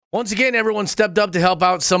Once again, everyone stepped up to help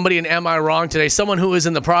out somebody in Am I Wrong today? Someone who is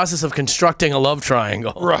in the process of constructing a love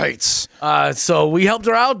triangle. Right. So we helped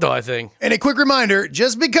her out, though, I think. And a quick reminder,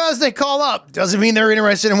 just because they call up doesn't mean they're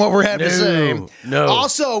interested in what we're having to say. No.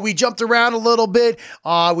 Also, we jumped around a little bit.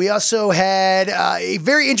 We also had a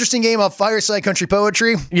very interesting game of Fireside Country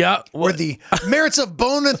Poetry. Yeah. Where the merits of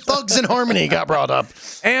Bone and Thugs and Harmony got brought up.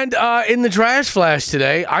 And in the Trash Flash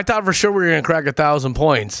today, I thought for sure we were going to crack 1,000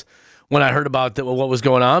 points when I heard about what was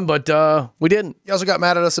going on, but we didn't. You also got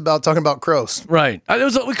mad at us about talking about crows. Right.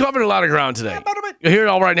 We covered a lot of ground today. You'll hear it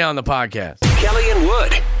all right now on the podcast. Kelly and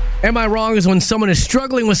Wood. Am I Wrong is when someone is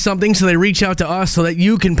struggling with something, so they reach out to us so that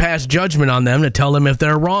you can pass judgment on them to tell them if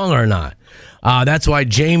they're wrong or not. That's why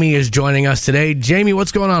Jamie is joining us today. Jamie,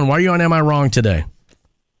 what's going on? Why are you on Am I Wrong today?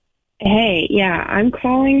 Hey, yeah, I'm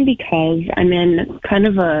calling because I'm in kind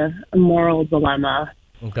of a moral dilemma.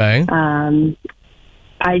 Okay.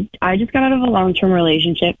 I just got out of a long-term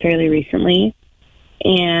relationship fairly recently,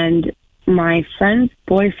 and my friend's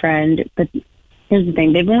boyfriend, but here's the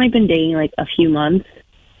thing, they've only been dating like a few months.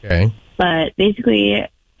 Okay. But basically,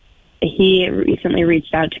 he recently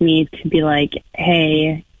reached out to me to be like,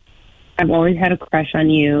 hey, I've always had a crush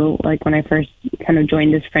on you, like when I first kind of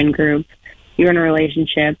joined this friend group. You're in a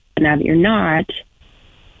relationship, but now that you're not,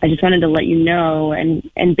 I just wanted to let you know. And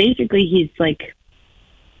basically, he's like,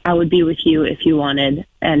 I would be with you if you wanted,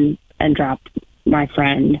 and drop my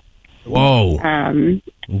friend. Whoa.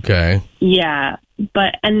 Okay. Yeah.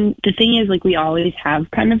 And the thing is, like, we always have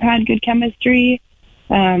kind of had good chemistry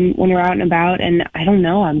when we're out and about. And I don't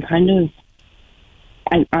know, I'm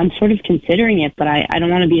sort of considering it, but I don't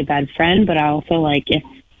want to be a bad friend. But I also, like, if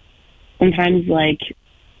sometimes, like,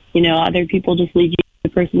 you know, other people just lead you to the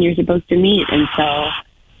person you're supposed to meet. And so,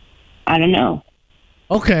 I don't know.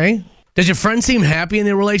 Okay. Does your friend seem happy in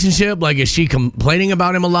their relationship? Like, is she complaining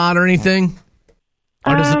about him a lot or anything?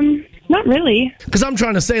 Or not really. Because I'm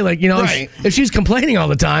trying to say, like, you know, Right. if she's complaining all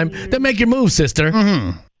the time, then make your move, sister.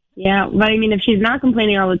 Mm-hmm. Yeah, but I mean, if she's not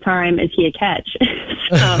complaining all the time, is he a catch?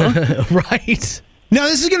 So. Right. Now,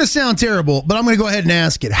 this is going to sound terrible, but I'm going to go ahead and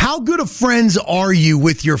ask it. How good of friends are you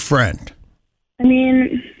with your friend? I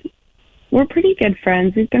mean, we're pretty good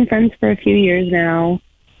friends. We've been friends for a few years now.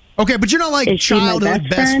 Okay, but you're not like Is she my childhood best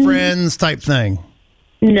best friend? friends type thing.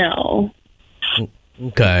 No.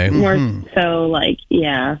 Okay. More so, like,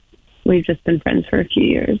 yeah, we've just been friends for a few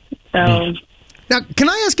years. So, Now, can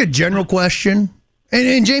I ask a general question?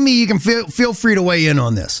 And Jamie, you can feel free to weigh in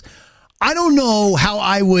on this. I don't know how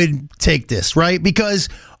I would take this, right? Because,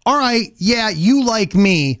 all right, yeah, you like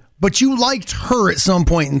me, but you liked her at some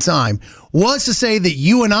point in time. What's to say that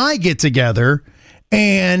you and I get together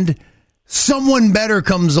and someone better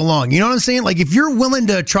comes along? You know what I'm saying? Like, if you're willing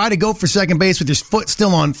to try to go for second base with your foot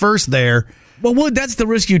still on first there. Well, Wood, that's the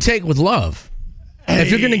risk you take with love. If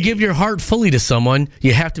you're going to give your heart fully to someone,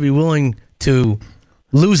 you have to be willing to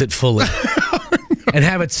lose it fully and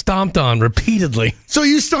have it stomped on repeatedly. So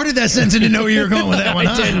you started that sentence and didn't know where you were going with that one,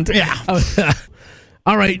 I huh? didn't. Yeah.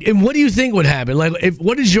 All right. And what do you think would happen? Like,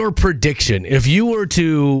 what is your prediction? If you were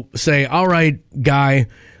to say, all right, guy,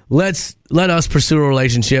 let us pursue a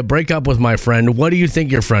relationship, break up with my friend, what do you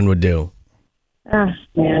think your friend would do?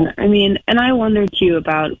 man, I mean, and I wonder, too,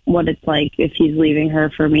 about what it's like if he's leaving her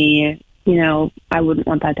for me. You know, I wouldn't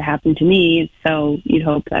want that to happen to me, so you'd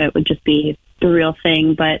hope that it would just be the real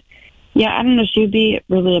thing. But, yeah, I don't know. She would be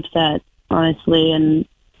really upset, honestly, and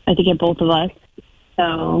I think at both of us.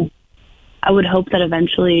 So I would hope that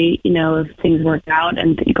eventually, you know, if things work out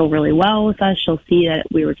and go really well with us, she'll see that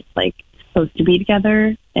we were just, like, supposed to be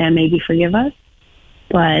together and maybe forgive us.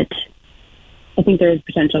 But I think there is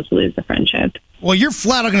potential to lose the friendship. Well, you're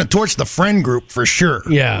flat out going to torch the friend group for sure.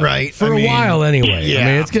 Yeah. Right? For a while anyway. Yeah. I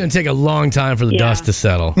mean, it's going to take a long time for the dust to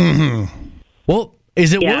settle. Mm-hmm. Well,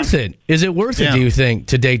 is it worth it? Is it worth it, do you think,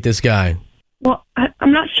 to date this guy? Well,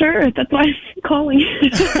 I'm not sure. That's why I'm calling.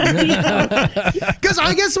 Because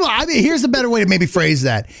I guess, here's a better way to maybe phrase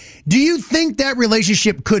that. Do you think that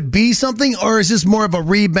relationship could be something, or is this more of a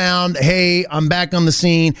rebound? Hey, I'm back on the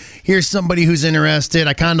scene. Here's somebody who's interested.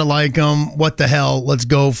 I kind of like them. What the hell? Let's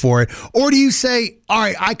go for it. Or do you say, all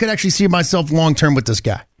right, I could actually see myself long-term with this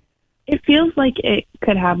guy? It feels like it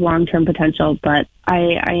could have long-term potential, but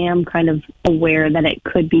I am kind of aware that it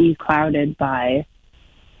could be clouded by,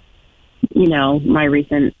 you know, my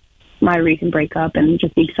recent breakup and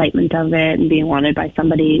just the excitement of it and being wanted by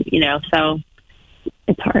somebody, you know, so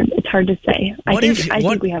it's hard to say. I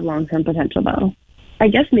think we have long-term potential, though. I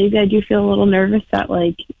guess maybe I do feel a little nervous that,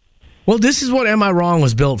 like, Well, this is what Am I Wrong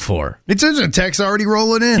was built for. It's a text already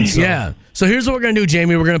rolling in. So. Yeah. So here's what we're going to do,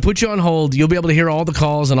 Jamie. We're going to put you on hold. You'll be able to hear all the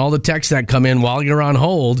calls and all the texts that come in while you're on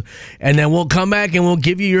hold. And then we'll come back and we'll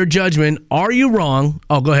give you your judgment. Are you wrong?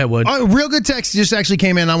 Oh, go ahead, Wood. Real good text just actually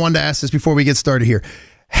came in. I wanted to ask this before we get started here.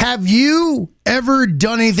 Have you ever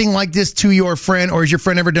done anything like this to your friend, or has your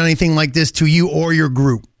friend ever done anything like this to you or your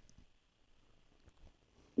group?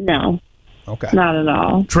 No. Okay. Not at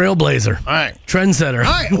all. Trailblazer. All right. Trendsetter.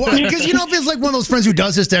 All right. Well, because if it's like one of those friends who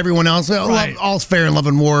does this to everyone else, Right. all's fair in love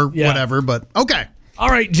and war, Yeah. whatever. But okay. All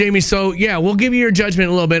right, Jamie. So, yeah, we'll give you your judgment in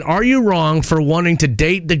a little bit. Are you wrong for wanting to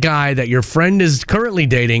date the guy that your friend is currently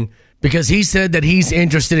dating because he said that he's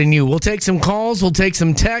interested in you? We'll take some calls. We'll take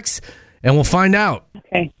some texts, and we'll find out.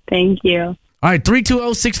 Okay. Thank you. All right,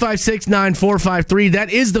 320-656-9453.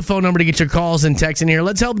 That is the phone number to get your calls and texts in here.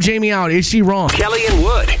 Let's help Jamie out. Is she wrong? Kelly and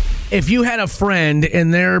Wood. If you had a friend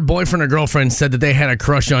and their boyfriend or girlfriend said that they had a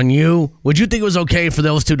crush on you, would you think it was okay for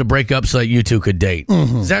those two to break up so that you two could date?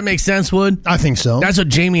 Does that make sense, Wood? I think so. That's what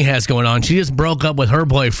Jamie has going on. She just broke up with her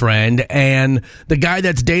boyfriend, and the guy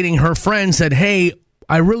that's dating her friend said, hey,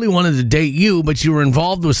 I really wanted to date you, but you were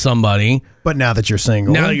involved with somebody. But now that you're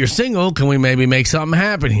single. Now that you're single, can we maybe make something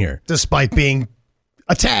happen here? Despite being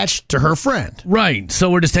attached to her friend. Right. So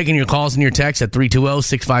we're just taking your calls and your texts at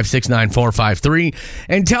 320-656-9453.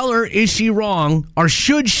 And tell her, is she wrong or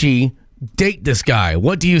should she date this guy?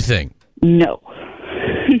 What do you think? No.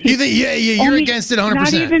 You think, you're Only- against it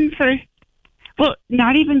 100%.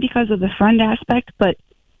 Not even because of the friend aspect, but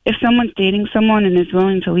if someone's dating someone and is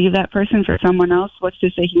willing to leave that person for someone else, what's to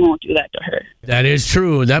say he won't do that to her? That is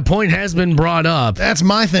true. That point has been brought up. That's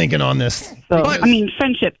my thinking on this. So,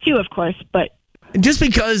 friendship too, of course, but Just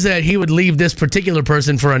because that he would leave this particular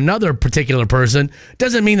person for another particular person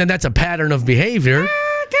doesn't mean that that's a pattern of behavior.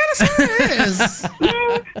 It is.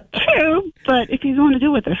 true. But if he's willing to do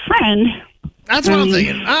it with a friend, That's what I'm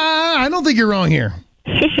thinking. I don't think you're wrong here.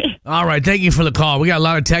 All right. Thank you for the call. We got a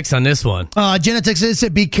lot of texts on this one. Jenna texted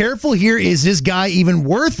said, be careful here. Is this guy even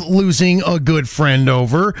worth losing a good friend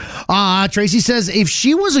over? Tracy says, if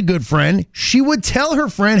she was a good friend, she would tell her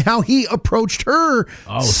friend how he approached her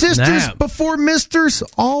sisters snap. before misters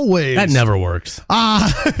always. That never works.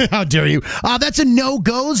 How dare you? That's a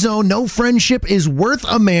no-go zone. No friendship is worth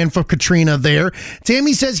a man for Katrina there.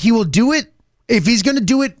 Tammy says he will do it if he's going to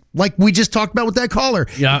do it like we just talked about with that caller.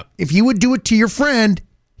 Yeah. If you would do it to your friend,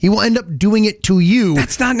 he will end up doing it to you.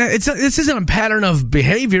 That's not. This isn't a pattern of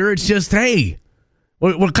behavior. It's just, hey,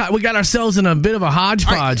 we got ourselves in a bit of a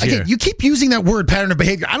hodgepodge here. Again, you keep using that word pattern of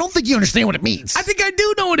behavior. I don't think you understand what it means. I think I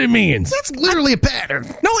do know what it means. That's literally a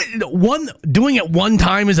pattern. No, doing it one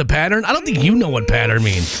time is a pattern. I don't think you know what pattern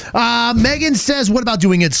means. Megan says, what about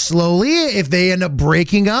doing it slowly? If they end up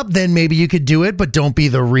breaking up, then maybe you could do it, but don't be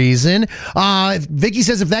the reason. Vicky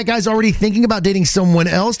says, if that guy's already thinking about dating someone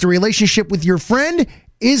else, the relationship with your friend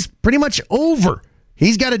is pretty much over.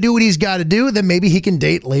 He's got to do what he's got to do. Then maybe he can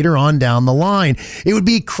date later on down the line. It would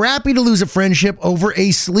be crappy to lose a friendship over a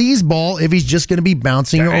sleazeball if he's just going to be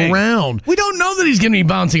bouncing around. We don't know that he's going to be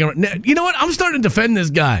bouncing around. You know what? I'm starting to defend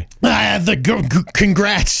this guy.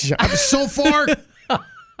 Congrats. So far,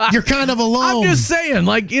 you're kind of alone. I'm just saying,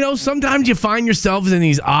 sometimes you find yourself in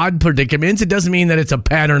these odd predicaments. It doesn't mean that it's a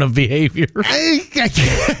pattern of behavior. I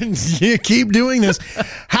can't. You keep doing this.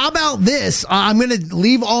 How about this? I'm going to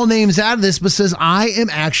leave all names out of this, but says I am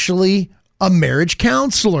actually a marriage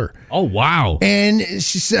counselor. Oh, wow. And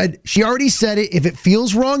she already said it. If it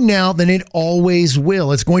feels wrong now, then it always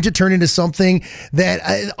will. It's going to turn into something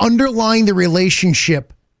that underlying the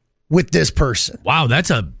relationship with this person. Wow, that's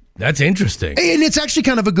interesting. And it's actually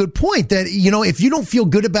kind of a good point that, if you don't feel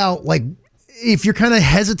good about, if you're kind of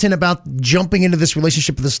hesitant about jumping into this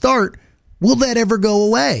relationship at the start, will that ever go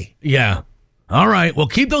away? Yeah. All right. Well,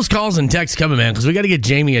 keep those calls and texts coming, man, because we got to get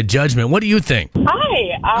Jamie a judgment. What do you think?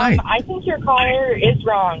 Hi. Hi. I think your caller is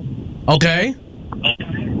wrong. Okay.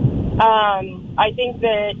 I think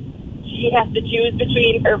that she has to choose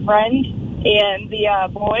between her friend and the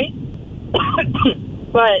boy.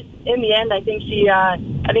 But in the end, I think she's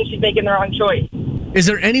making the wrong choice. Is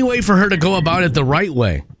there any way for her to go about it the right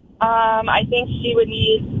way? I think she would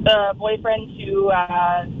need the boyfriend to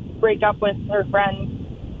break up with her friend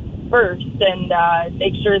first and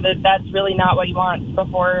make sure that that's really not what he wants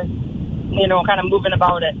before, kind of moving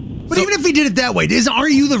about it. But even if he did it that way, are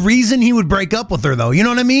you the reason he would break up with her, though? You know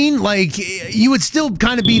what I mean? You would still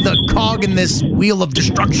kind of be the cog in this wheel of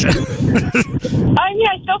destruction. I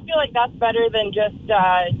still feel like that's better than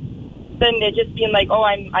it just being like, oh,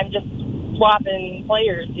 I'm just swapping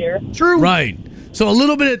players here. True. Right. So a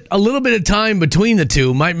little bit of time between the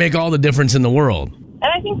two might make all the difference in the world. And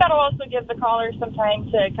I I think that'll also give the caller some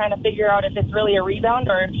time to kind of figure out if it's really a rebound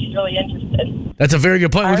or if she's really interested. That's a very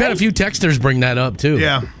good point. All We've had right. a few texters bring that up, too.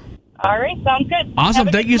 Yeah. All right, sounds good. Awesome. Have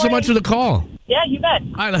a Thank good you so morning. much for the call. Yeah, you bet.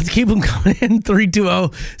 All right, let's keep them coming in.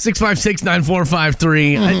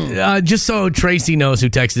 320-656-9453. Just so Tracy knows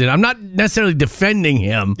who texted in. I'm not necessarily defending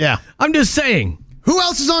him. Yeah. I'm just saying. Who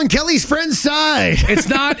else is on Kelly's friend's side? It's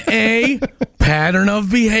not a pattern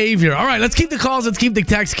of behavior. All right, let's keep the calls. Let's keep the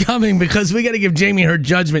texts coming because we got to give Jamie her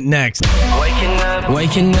judgment next.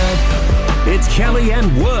 Waking up. It's Kelly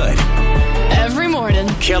and Wood. Every morning.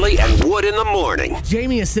 Kelly and Wood in the morning.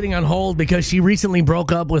 Jamie is sitting on hold because she recently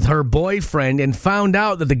broke up with her boyfriend and found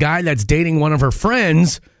out that the guy that's dating one of her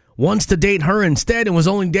friends wants to date her instead and was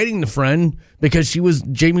only dating the friend because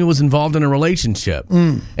Jamie was involved in a relationship.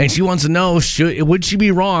 And she wants to know, would she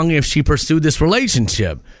be wrong if she pursued this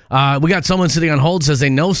relationship? We got someone sitting on hold says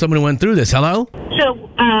they know someone who went through this. Hello?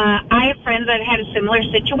 So I have friends that had a similar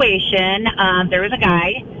situation. There was a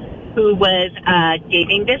guy who was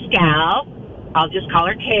dating this gal. I'll just call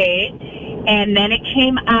her Kay. And then it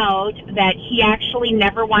came out that he actually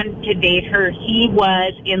never wanted to date her. He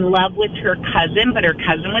was in love with her cousin, but her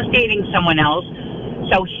cousin was dating someone else.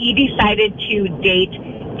 So he decided to date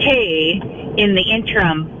Kay in the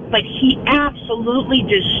interim, but he absolutely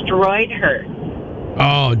destroyed her.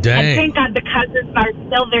 Oh, And dang. thank God the cousins are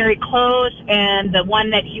still very close, and the one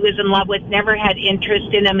that he was in love with never had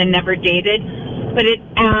interest in him and never dated. But it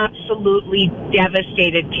absolutely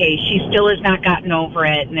devastated Kay. She still has not gotten over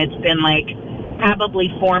it, and it's been like probably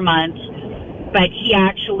 4 months. But he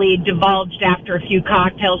actually divulged after a few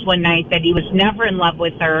cocktails one night that he was never in love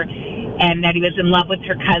with her and that he was in love with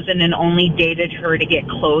her cousin and only dated her to get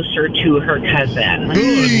closer to her cousin.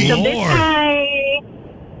 Good So Lord.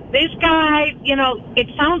 this guy, you know, it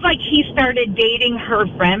sounds like he started dating her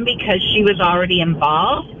friend because she was already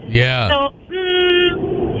involved. Yeah. So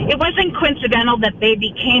it wasn't coincidental that they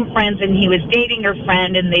became friends and he was dating her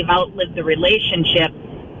friend and they've outlived the relationship.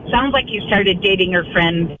 Sounds like he started dating her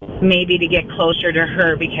friend maybe to get closer to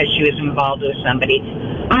her because she was involved with somebody.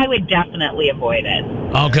 I would definitely avoid it.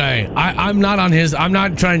 Okay. I'm not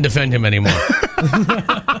trying to defend him anymore.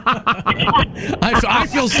 I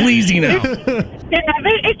feel sleazy now. Yeah,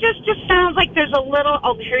 it just sounds like there's a little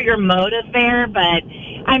ulterior motive there, but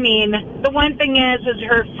I mean, the one thing is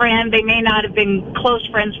her friend, they may not have been close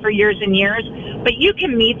friends for years and years, but you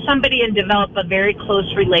can meet somebody and develop a very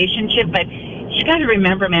close relationship, but you got to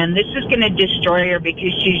remember, man, this is going to destroy her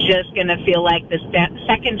because she's just going to feel like this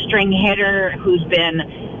second string hitter who's been,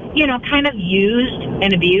 you know, kind of used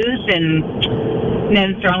and abused and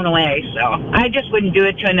then thrown away. So I just wouldn't do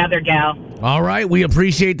it to another gal. All right. We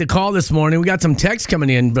appreciate the call this morning. We got some texts coming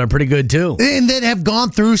in, but pretty good, too. And that have gone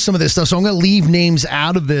through some of this stuff, so I'm going to leave names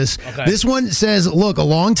out of this. Okay. This one says, look, a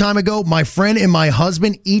long time ago, my friend and my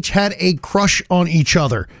husband each had a crush on each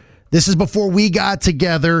other. This is before we got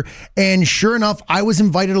together, and sure enough, I was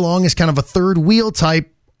invited along as kind of a third wheel type.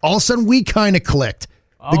 All of a sudden, we kind of clicked.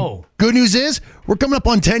 Oh. Good news is we're coming up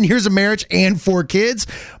on 10 years of marriage and 4 kids.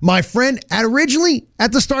 My friend originally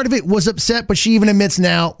at the start of it was upset, but she even admits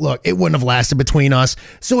now, look, it wouldn't have lasted between us.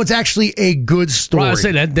 So it's actually a good story. Well, I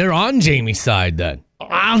say that they're on Jamie's side then.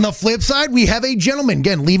 On the flip side, we have a gentleman,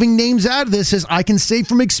 again, leaving names out of this, says, I can say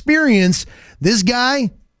from experience, this guy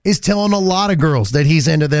is telling a lot of girls that he's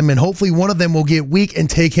into them, and hopefully one of them will get weak and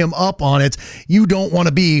take him up on it. You don't want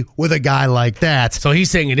to be with a guy like that. So he's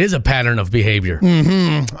saying it is a pattern of behavior.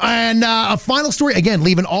 And a final story, again,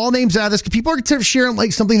 leaving all names out of this, because people are sharing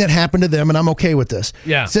like something that happened to them, and I'm okay with this.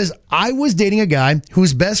 Yeah. It says, I was dating a guy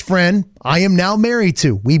whose best friend I am now married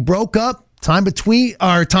to. We broke up,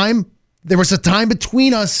 there was a time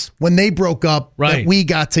between us when they broke up Right. that we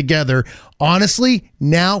got together. Honestly,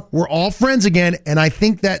 now we're all friends again, and I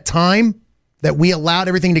think that time that we allowed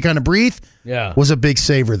everything to kind of breathe was a big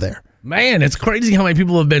saver there. Man, it's crazy how many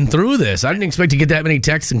people have been through this. I didn't expect to get that many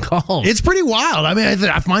texts and calls. It's pretty wild. I mean,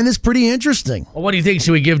 I find this pretty interesting. Well, what do you think?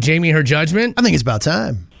 Should we give Jamie her judgment? I think it's about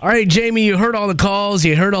time. All right, Jamie, you heard all the calls,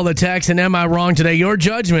 you heard all the texts, and am I wrong today? Your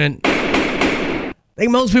judgment. I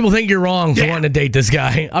think most people think you're wrong for wanting to date this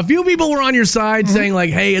guy. A few people were on your side saying like,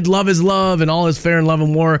 hey, love is love and all is fair in love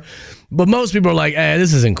and war. But most people are like,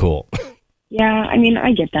 this isn't cool. Yeah, I mean,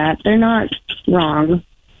 I get that. They're not wrong,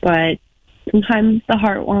 but sometimes the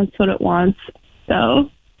heart wants what it wants. So,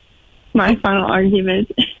 my final argument.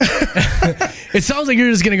 It sounds like you're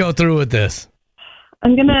just going to go through with this.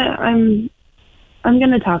 I'm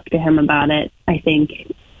gonna talk to him about it, I think,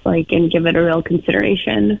 and give it a real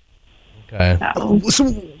consideration. Okay. So,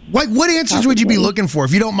 like, what answers would you be looking for,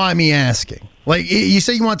 if you don't mind me asking? Like, you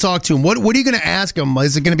say you want to talk to him. What are you going to ask him?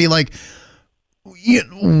 Is it going to be like,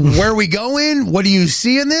 where are we going? What do you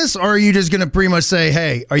see in this? Or are you just going to pretty much say,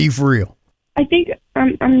 hey, are you for real? I think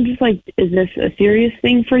I'm just like, is this a serious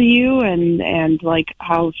thing for you? And like,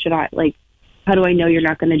 how do I know you're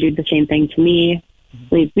not going to do the same thing to me?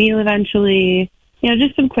 Leave me eventually?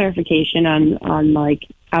 Just some clarification on like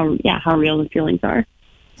how real the feelings are.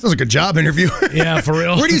 Sounds like a job interview. Yeah, for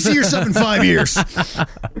real. Where do you see yourself in 5 years?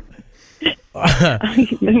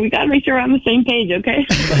 We got to make sure we're on the same page, okay?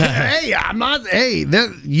 Hey, I'm not. Hey,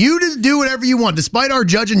 you just do whatever you want. Despite our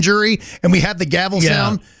judge and jury, and we have the gavel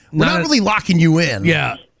sound, we're not really locking you in.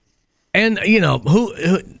 Yeah, and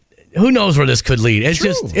who knows where this could lead?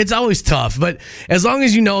 It's always tough. But as long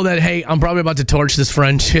as you know that, hey, I'm probably about to torch this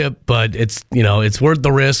friendship, but it's worth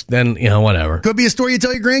the risk. Then whatever. Could be a story you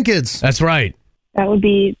tell your grandkids. That's right. That would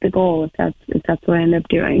be the goal if that's what I end up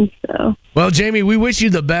doing. So. Well, Jamie, we wish you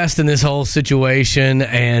the best in this whole situation,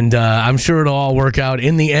 and I'm sure it'll all work out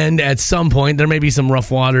in the end at some point. There may be some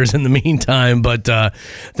rough waters in the meantime, but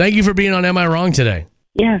thank you for being on Am I Wrong today.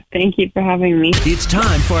 Yeah, thank you for having me. It's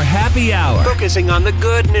time for Happy Hour. Focusing on the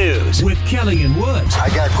good news with Kelly and Woods. I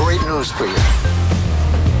got great news for you.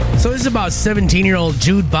 So this is about 17-year-old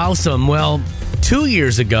Jude Bowsam. Well, 3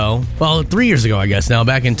 years ago, I guess now,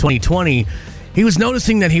 back in 2020, he was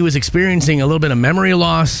noticing that he was experiencing a little bit of memory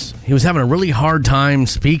loss. He was having a really hard time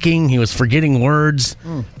speaking. He was forgetting words.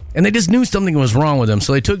 And they just knew something was wrong with him.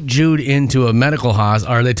 So they took Jude into a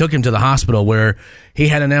they took him to the hospital where he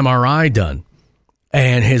had an MRI done.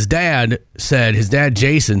 And his dad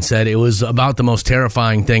Jason said it was about the most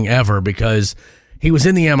terrifying thing ever because he was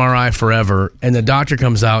in the MRI forever, and the doctor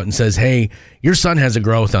comes out and says, hey, your son has a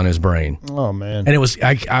growth on his brain. Oh, man. And it was,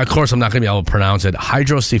 of course, I'm not going to be able to pronounce it,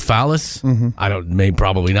 hydrocephalus?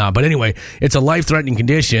 Probably not. But anyway, it's a life-threatening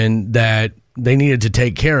condition that they needed to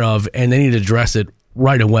take care of, and they needed to address it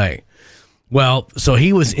right away. Well, so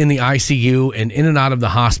he was in the ICU and in and out of the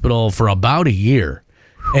hospital for about a year.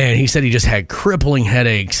 And he said he just had crippling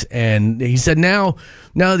headaches. And he said now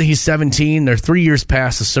that he's 17, they're 3 years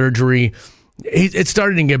past the surgery, it's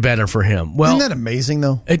starting to get better for him. Well, isn't that amazing,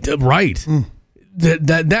 though? Right.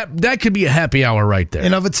 That could be a happy hour right there.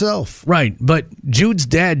 In of itself. Right. But Jude's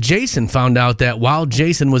dad, Jason, found out that while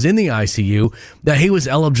Jason was in the ICU, that he was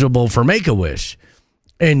eligible for Make-A-Wish.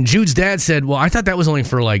 And Jude's dad said, well, I thought that was only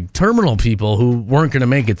for like terminal people who weren't going to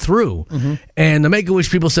make it through. And the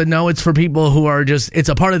Make-A-Wish people said, no, it's for people who are it's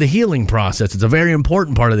a part of the healing process. It's a very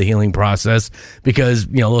important part of the healing process because,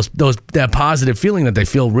 that positive feeling that they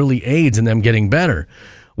feel really aids in them getting better.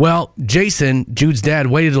 Well, Jason, Jude's dad,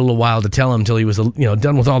 waited a little while to tell him until he was,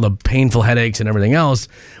 done with all the painful headaches and everything else.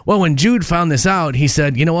 Well, when Jude found this out, he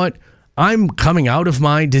said, you know what? I'm coming out of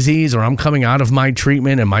my disease or I'm coming out of my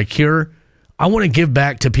treatment and my cure. I want to give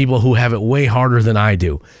back to people who have it way harder than I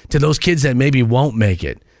do, to those kids that maybe won't make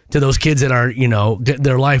it, to those kids that are,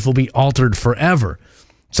 their life will be altered forever.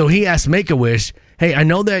 So he asked Make-A-Wish, hey, I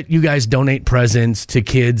know that you guys donate presents to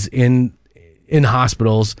kids in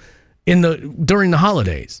hospitals during the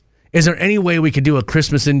holidays. Is there any way we could do a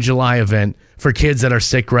Christmas in July event for kids that are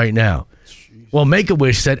sick right now? Well,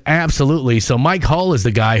 Make-A-Wish said absolutely. So Mike Hull is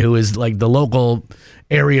the guy who is like the local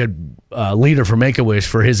area leader for Make-A-Wish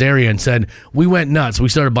for his area and said, we went nuts. We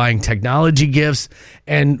started buying technology gifts.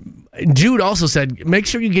 And Jude also said, make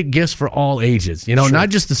sure you get gifts for all ages, not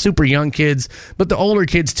just the super young kids, but the older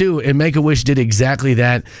kids too. And Make-A-Wish did exactly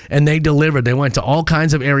that. And they delivered. They went to all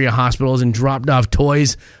kinds of area hospitals and dropped off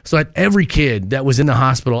toys so that every kid that was in the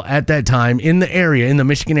hospital at that time in the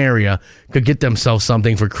Michigan area, could get themselves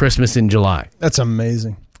something for Christmas in July. That's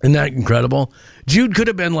amazing. Isn't that incredible? Jude could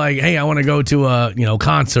have been like, hey, I want to go to a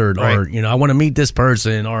concert or, I want to meet this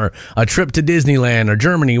person or a trip to Disneyland or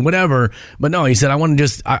Germany, whatever. But no, he said, I'm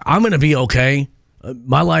going to be okay.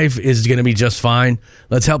 My life is going to be just fine.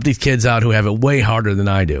 Let's help these kids out who have it way harder than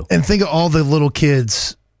I do. And think of all the little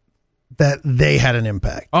kids that they had an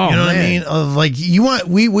impact. Oh, you know man. what I mean? Of like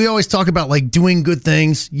we always talk about like doing good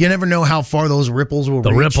things. You never know how far those ripples will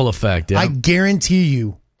reach. The ripple effect, yeah. I guarantee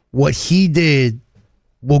you what he did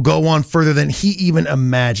will go on further than he even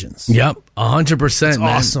imagines. Yep, 100%. Man.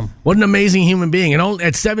 Awesome. What an amazing human being. And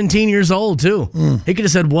at 17 years old, too. He could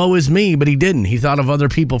have said, woe is me, but he didn't. He thought of other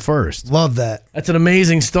people first. Love that. That's an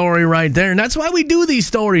amazing story right there. And that's why we do these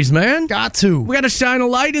stories, man. Got to. We got to shine a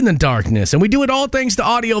light in the darkness. And we do it all thanks to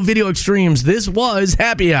Audio Video Extremes. This was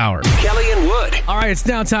Happy Hour. Kelly and Wood. All right, it's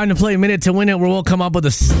now time to play Minute to Win It, where we'll come up with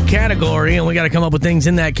a category, and we got to come up with things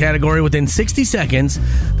in that category within 60 seconds.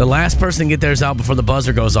 The last person to get theirs out before the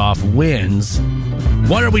buzzer goes off wins.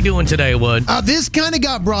 What are we doing today, Wood? This kind of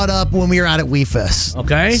got brought up when we were out at WeFest.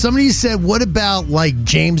 Okay. Somebody said, what about like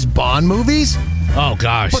James Bond movies? Oh,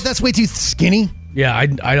 gosh. But that's way too skinny. Yeah,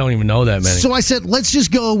 I don't even know that many. So I said, let's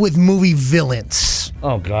just go with movie villains.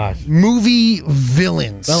 Oh gosh. Movie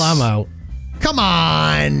villains. Well, I'm out. Come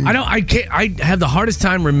on. I can't. I have the hardest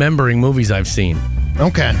time remembering movies I've seen.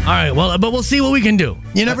 Okay. All right. Well, but we'll see what we can do.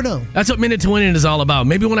 You never know. That's what Minute to Win It is all about.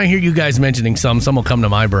 Maybe when I hear you guys mentioning some will come to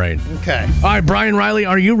my brain. Okay. All right, Brian Riley,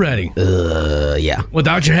 are you ready? Yeah.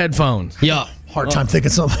 Without your headphones. Yeah. Hard time thinking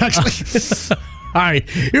something, actually. All right,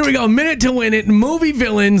 here we go. Minute to Win It. Movie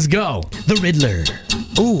villains, go. The Riddler.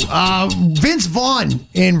 Ooh, Vince Vaughn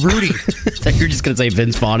in Rudy. You're just going to say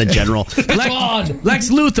Vince Vaughn in general. Lex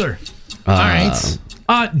Luthor. All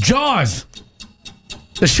right. Jaws.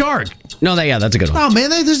 The shark. No, that's a good one. Oh,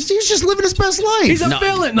 man, he's just living his best life. He's a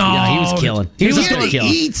villain. No, he was killing. He was going going.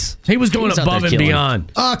 Eats. He was going out above there and killing.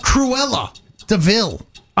 beyond. Cruella DeVille.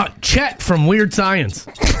 Chet from Weird Science.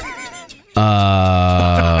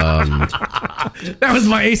 That was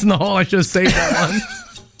my ace in the hole. I should have saved that one.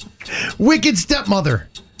 Wicked Stepmother.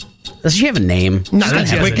 Does she have a name? Not She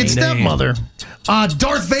has a Wicked name. Stepmother.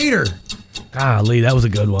 Darth Vader. Golly, that was a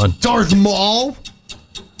good one. Darth Maul.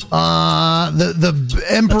 The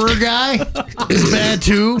Emperor guy is bad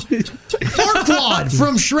too. Farquaad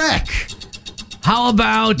from Shrek. How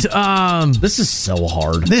about This is so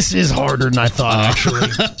hard. This is harder than I thought, actually.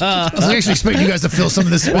 I was actually expecting you guys to fill some of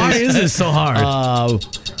this space. why is this so hard?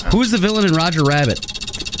 Who's the villain in Roger Rabbit?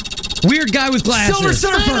 Weird guy with glasses. Silver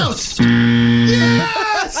Surfer. Thanos.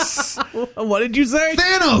 Yes. What did you say?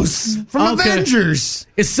 Thanos from Okay. Avengers.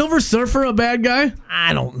 Is Silver Surfer a bad guy?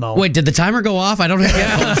 I don't know. Wait, did the timer go off? I don't have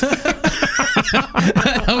headphones.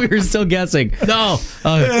 I thought we were still guessing. No.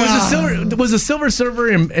 Was the Silver Surfer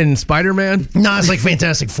in Spider-Man? No, it's like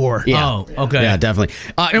Fantastic Four. Yeah. Oh, okay. Yeah, definitely.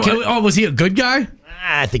 Was he a good guy?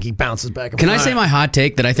 I think he bounces back and Can I forth. say my hot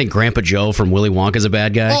take that I think Grandpa Joe from Willy Wonka's a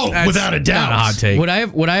bad guy? Oh, That's without a doubt. not a hot take.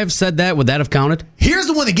 Would I have said that? Would that have counted? Here's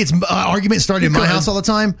the one that gets arguments started in my house all the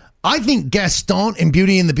time. I think Gaston in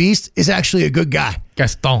Beauty and the Beast is actually a good guy.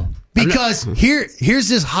 Gaston. Because here's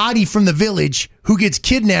this hottie from the village who gets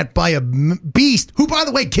kidnapped by a beast who, by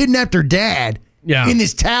the way, kidnapped her dad in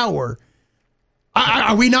this tower.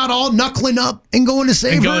 Are we not all knuckling up and going to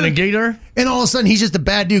save And her? going to get her? And all of a sudden, he's just a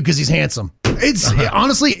bad dude because he's handsome. It's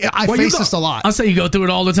honestly, I face this a lot. I'll say you go through it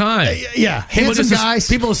all the time. Yeah, handsome guys.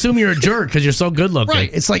 People assume you're a jerk because you're so good looking. Right.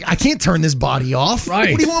 It's like, I can't turn this body off.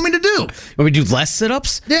 Right. What do you want me to do? Would we do less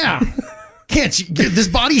sit-ups? Yeah. Can't you? This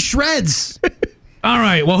body shreds. All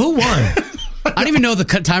right. Well, who won? I don't even know the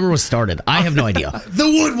timer was started. I have no idea. The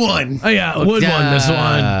wood one. Oh, yeah. Wood won this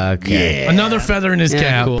one. Okay. Another feather in his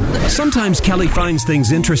cap. Cool. Sometimes Kelly finds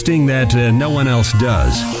things interesting that no one else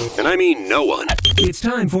does. And I mean no one. It's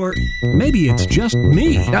time for Maybe It's Just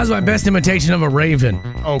Me. That was my best imitation of a raven.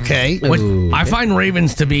 Okay. I find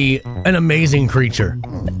ravens to be an amazing creature.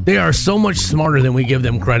 They are so much smarter than we give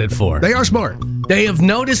them credit for. They are smart. They have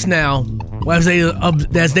noticed now, as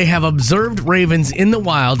they have observed ravens in the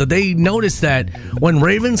wild, that they notice that when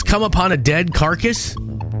ravens come upon a dead carcass,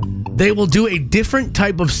 they will do a different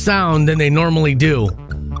type of sound than they normally do,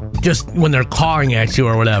 just when they're cawing at you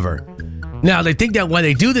or whatever. Now, they think that why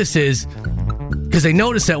they do this is because they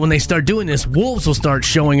notice that when they start doing this, wolves will start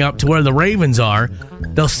showing up to where the ravens are.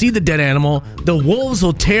 They'll see the dead animal. The wolves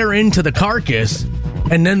will tear into the carcass,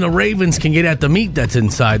 and then the ravens can get at the meat that's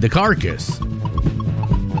inside the carcass.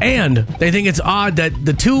 And they think it's odd that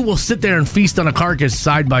the two will sit there and feast on a carcass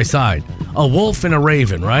side by side. A wolf and a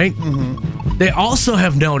raven, right? Mm-hmm. They also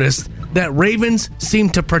have noticed that ravens seem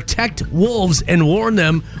to protect wolves and warn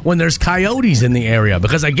them when there's coyotes in the area,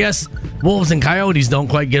 because I guess wolves and coyotes don't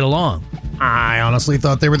quite get along. I honestly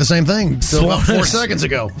thought they were the same thing till about 4 seconds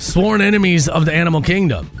ago. Sworn enemies of the animal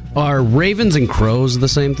kingdom. Are ravens and crows the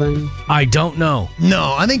same thing? I don't know.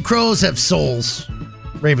 No, I think crows have souls.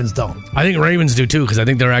 Ravens don't. I think ravens do too, because I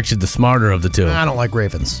think they're actually the smarter of the two. I don't like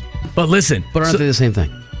ravens. But listen. But aren't they the same thing?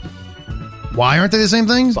 Why aren't they the same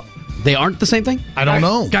things? They aren't the same thing? I don't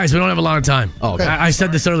know. Guys, we don't have a lot of time. Oh, okay. I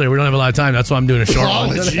said this earlier. We don't have a lot of time. That's why I'm doing a short Oh,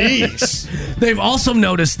 one. jeez. They've also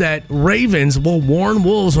noticed that ravens will warn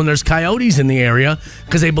wolves when there's coyotes in the area,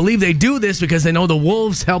 because they believe they do this because they know the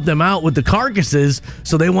wolves help them out with the carcasses,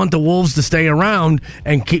 so they want the wolves to stay around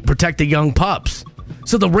and protect the young pups.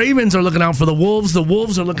 So the ravens are looking out for the wolves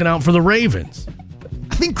are looking out for the ravens.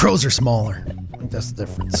 I think crows are smaller. I think that's the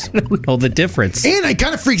difference. I don't know the difference. And it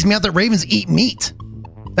kind of freaks me out that ravens eat meat.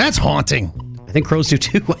 That's haunting. I think crows do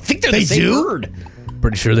too. I think they're the same do? bird.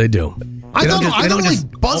 Pretty sure they do. I thought don't only just-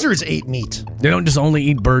 buzzards ate meat. They don't just only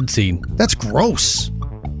eat bird seed. That's gross.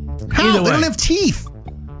 How? Either They way. don't have teeth.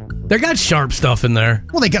 They got sharp stuff in there.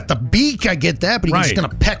 Well, they got the beak. I get that, but he's just Right. going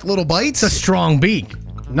to peck little bites. It's a strong beak.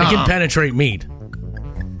 Nah. It can penetrate meat.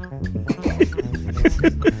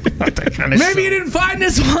 Maybe you didn't find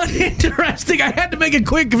this one interesting. I had to make it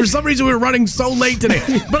quick. For some reason, we were running so late today.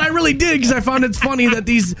 But I really did, because I found it funny that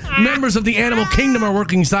these members of the animal kingdom are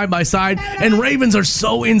working side by side, and ravens are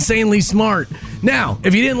so insanely smart. Now,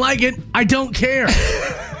 if you didn't like it, I don't care.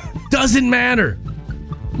 Doesn't matter.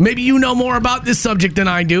 Maybe you know more about this subject than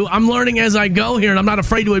I do. I'm learning as I go here, and I'm not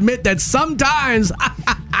afraid to admit that sometimes...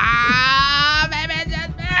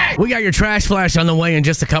 We got your trash flash on the way in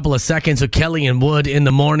just a couple of seconds with Kelly and Wood in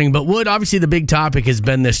the morning. But Wood, obviously the big topic has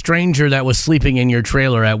been the stranger that was sleeping in your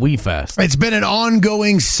trailer at WeFest. It's been an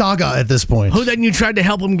ongoing saga at this point. Who then you tried to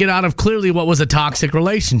help him get out of clearly what was a toxic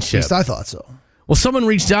relationship. At least I thought so. Well, someone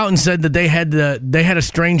reached out and said that they had a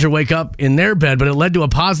stranger wake up in their bed, but it led to a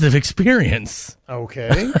positive experience.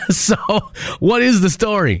 Okay. So, what is the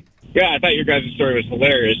story? Yeah, I thought your guys' story was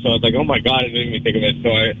hilarious, so I was like, oh my God, I didn't even think of it, so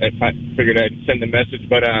I figured I'd send a message.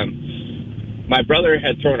 But my brother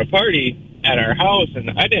had thrown a party at our house, and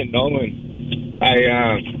I didn't know, and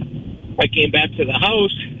I came back to the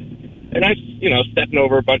house, and I, stepping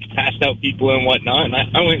over a bunch of passed out people and whatnot, and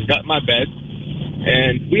I went and got in my bed,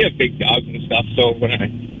 and we have big dogs and stuff, so when I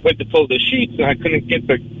went to pull the sheets, and I couldn't get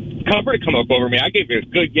the cover to come up over me, I gave it a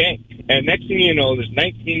good yank, and next thing you know, this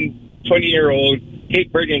 20-year-old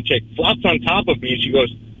Cape Verdean chick flops on top of me, and she goes,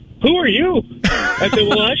 "Who are you?" I said,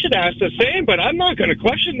 "Well, I should ask the same, but I'm not going to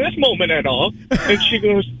question this moment at all." And she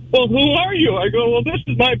goes, "Well, who are you?" I go, "Well, this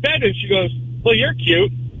is my bed." And she goes, "Well, you're cute."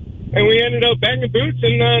 And we ended up banging boots,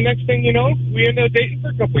 and next thing you know, we ended up dating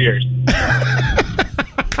for a couple years.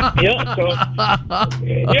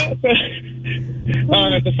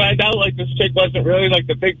 To find out, like, this chick wasn't really, like,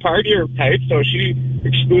 the big partier type, so she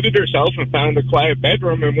excluded herself and found a quiet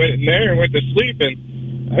bedroom and went in there and went to sleep,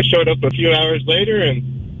 and I showed up a few hours later, and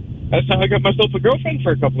that's how I got myself a girlfriend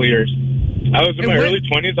for a couple of years. I was in my early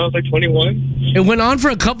 20s. I was, like, 21. It went on for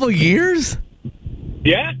a couple of years?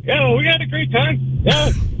 Yeah, well, we had a great time. Yeah.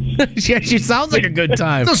 Yeah, she sounds like a good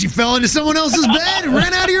time. So she fell into someone else's bed and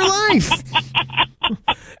ran out of your life.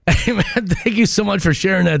 Hey, man, thank you so much for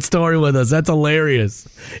sharing that story with us. That's hilarious.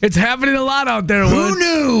 It's happening a lot out there, Wood. Who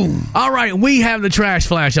knew? All right, we have the trash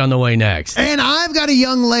flash on the way next. And I've got a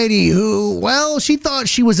young lady who, well, she thought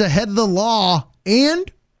she was ahead of the law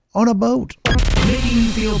and on a boat. Making you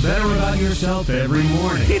feel better about yourself every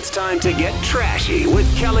morning. It's time to get trashy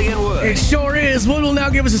with Kelly and Wood. It sure is. Wood will now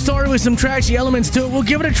give us a story with some trashy elements to it. We'll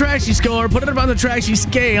give it a trashy score, put it up on the trashy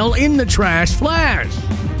scale in the trash flash.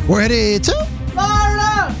 We're headed to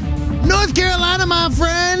Florida, North Carolina, my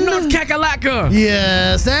friend. North Kakalaka.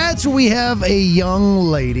 Yes, that's where we have a young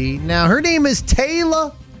lady. Now, her name is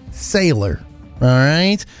Taylor Sailor. All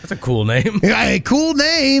right? That's a cool name. Yeah, a cool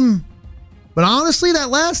name. But honestly, that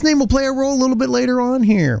last name will play a role a little bit later on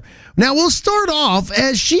here. Now, we'll start off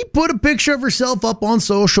as she put a picture of herself up on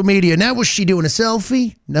social media. Now, was she doing a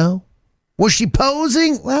selfie? No. Was she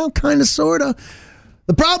posing? Well, kind of, sort of.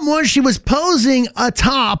 The problem was she was posing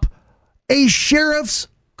atop a sheriff's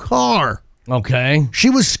car. Okay. She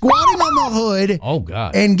was squatting on the hood. Oh,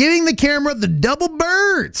 God. And giving the camera the double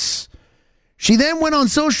birds. She then went on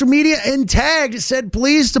social media and tagged said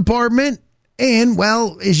police department. And,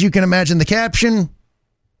 well, as you can imagine, the caption,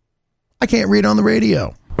 I can't read on the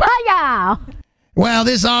radio. Well,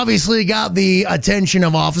 this obviously got the attention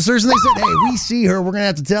of officers, and they said, hey, we see her. We're going to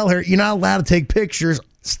have to tell her you're not allowed to take pictures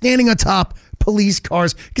standing atop police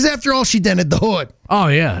cars, because after all, she dented the hood. Oh,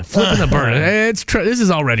 yeah. Flipping the bird. This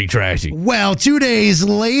is already trashy. Well, 2 days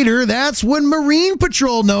later, that's when Marine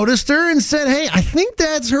Patrol noticed her and said, hey, I think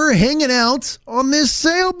that's her hanging out on this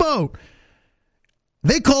sailboat.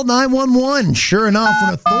 They called 911. Sure enough,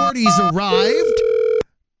 when authorities arrived,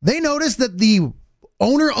 they noticed that the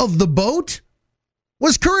owner of the boat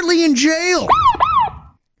was currently in jail.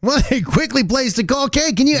 Well, they quickly placed a call.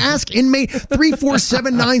 Okay, can you ask inmate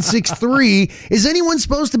 347963, is anyone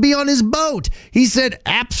supposed to be on his boat? He said,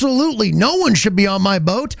 absolutely, no one should be on my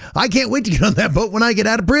boat. I can't wait to get on that boat when I get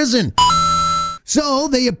out of prison. So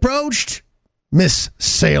they approached Miss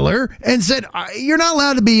Sailor and said, you're not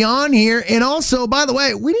allowed to be on here. And also, by the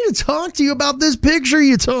way, we need to talk to you about this picture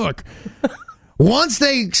you took. Once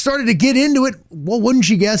they started to get into it, well, wouldn't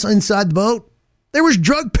you guess, inside the boat, there was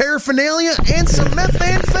drug paraphernalia and some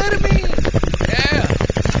methamphetamine. Yeah.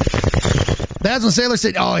 That's when Sailor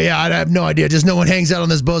said, oh, yeah, I have no idea. Just no one hangs out on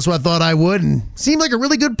this boat, so I thought I would. And seemed like a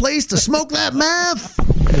really good place to smoke that meth.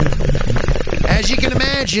 As you can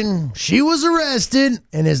imagine, she was arrested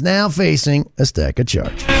and is now facing a stack of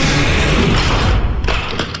charges.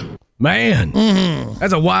 Man,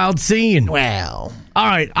 That's a wild scene. Wow. All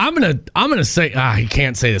right, I'm gonna say I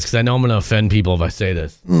can't say this because I know I'm gonna offend people if I say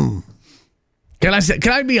this. Can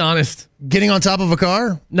I be honest? Getting on top of a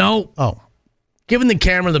car? No. Oh. giving the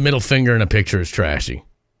camera the middle finger in a picture is trashy.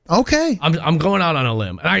 Okay. I'm going out on a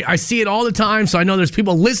limb. And I see it all the time, so I know there's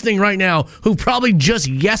people listening right now who probably just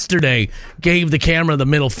yesterday gave the camera the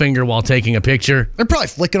middle finger while taking a picture. They're probably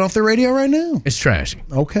flicking off their radio right now. It's trashy.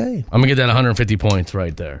 Okay. I'm going to get that 150 points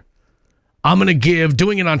right there. I'm going to give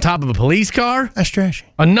doing it on top of a police car. That's trashy.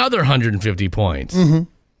 Another 150 points. Mm-hmm.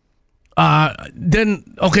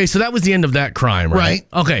 Okay, so that was the end of that crime, right?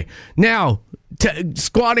 Okay. Now,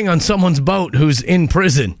 squatting on someone's boat who's in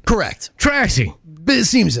prison. Correct. Trashy. But it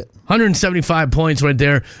seems it. 175 points right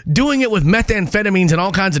there. Doing it with methamphetamines and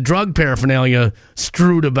all kinds of drug paraphernalia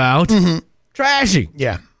strewed about. Mm-hmm. Trashy.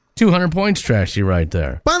 Yeah. 200 points trashy right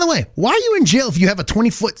there. By the way, why are you in jail if you have a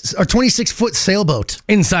 20-foot or 26-foot sailboat?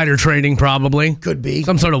 Insider trading, probably. Could be.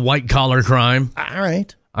 Some sort of white-collar crime. All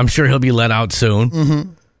right. I'm sure he'll be let out soon.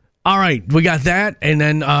 Mm-hmm. All right, we got that. And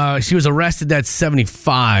then she was arrested. That's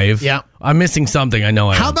 75. Yeah. I'm missing something. I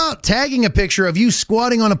know. How about tagging a picture of you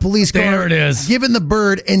squatting on a police car? There it is. Giving the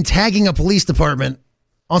bird and tagging a police department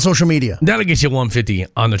on social media. That'll get you 150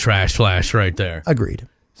 on the trash flash right there. Agreed.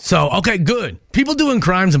 So, okay, good. People doing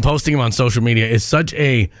crimes and posting them on social media is such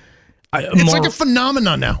a... It's like a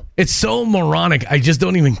phenomenon now. It's so moronic. I just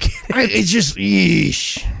don't even get it. It's just,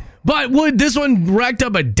 yeesh. But Wood, this one racked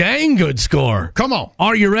up a dang good score. Come on.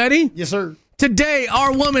 Are you ready? Yes, sir. Today,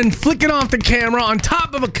 our woman flicking off the camera on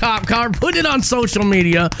top of a cop car, putting it on social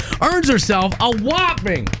media, earns herself a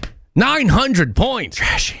whopping 900 points.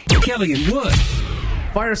 Trashy. Kelly and Wood.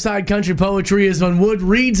 Fireside Country Poetry is when Wood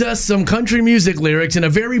reads us some country music lyrics in a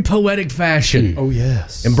very poetic fashion. Oh,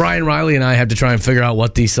 yes. And Brian Riley and I have to try and figure out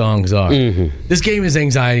what these songs are. Mm-hmm. This game is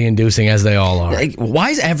anxiety-inducing, as they all are. Like, why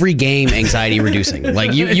is every game anxiety-reducing?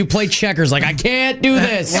 Like, you play checkers, like, I can't do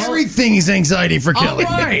this. Everything is anxiety for Kelly.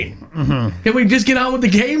 All right. Mm-hmm. Can we just get on with the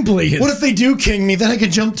game, please? What if they do king me? Then I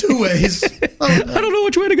can jump 2 ways. I don't know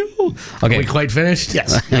which way to go. Okay. Are we quite finished?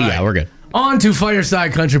 Yes. Yeah, we're good. On to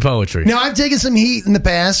Fireside Country Poetry. Now, I've taken some heat in the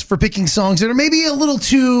past for picking songs that are maybe a little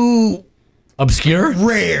too... obscure?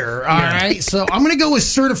 Rare, all right? So I'm going to go with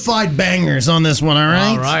certified bangers on this one, all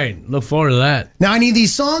right? All right. Look forward to that. Now, I need the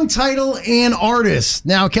song title and artist.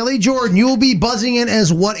 Now, Kelly Jordan, you will be buzzing in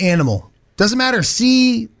as what animal? Doesn't matter.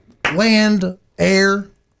 Sea, land, air.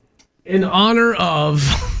 In honor of...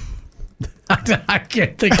 I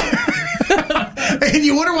can't think... And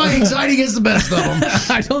you wonder why anxiety gets the best of them.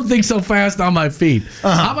 I don't think so fast on my feet.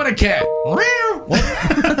 How about a cat? All right,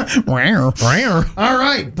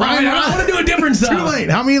 Brian. I want to do a different sound. Too late.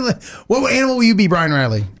 What animal will you be, Brian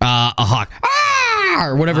Riley? A hawk. Ah!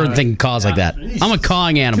 Or whatever the thing caws like that. I'm a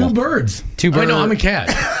cawing animal. 2 birds. 2 birds. I know, I'm a cat.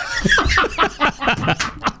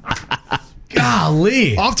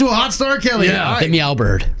 Golly. Off to a hot start, Kelly. Yeah. Right. The meow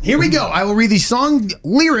bird. Here we go. I will read the song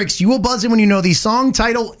lyrics. You will buzz in when you know the song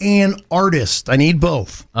title and artist. I need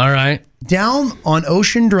both. All right. Down on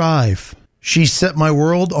Ocean Drive, she set my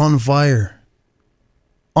world on fire.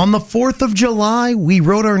 On the 4th of July, we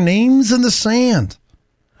wrote our names in the sand.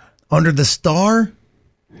 Under the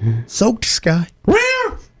star-soaked sky.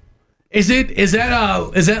 Is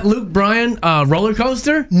that Luke Bryan roller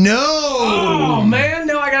coaster? No. Oh man,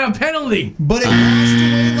 no, I got a penalty. But it passed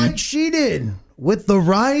away like she did with the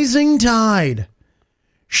rising tide.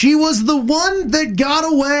 She was the one that got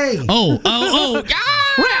away. Oh.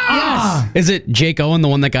 Yes. Is it Jake Owen, the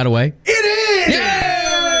one that got away? It is.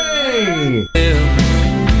 Yay!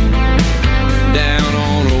 Down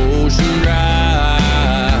on Ocean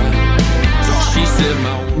Drive. She said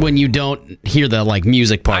when you don't hear the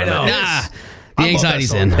music part I know. of it. The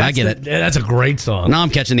anxiety's in. I get it. That's a great song. Now I'm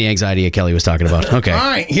catching the anxiety Kelly was talking about. Okay. All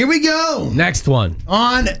right, here we go. Next one.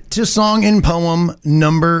 On to song and poem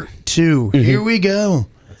number 2. Mm-hmm. Here we go.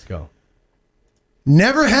 Let's go.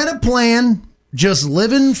 Never had a plan, just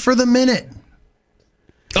living for the minute.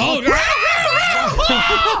 Oh,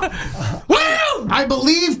 I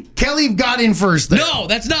believe Kelly got in first there. No,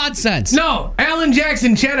 that's nonsense. No, Alan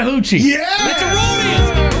Jackson, Chattahoochee. Yeah. That's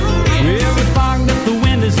erroneous. Well, we fogged up the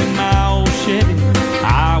windows in my old Chevy.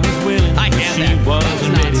 I was willing, I but had she that.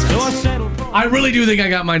 wasn't ready. So I settled for... I really do think I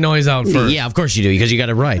got my noise out first. Yeah, of course you do, because you got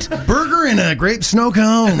it right. Burger and a grape snow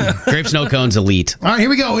cone. Grape snow cone's elite. All right, here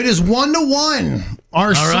we go. It is 1-1.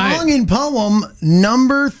 Our song right. and poem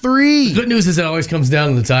number 3. Good news is it always comes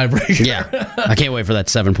down to the tiebreaker. Yeah. I can't wait for that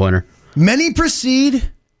 7-pointer. Many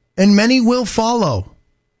proceed and many will follow.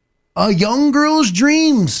 A young girl's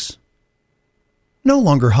dreams no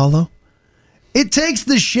longer hollow. It takes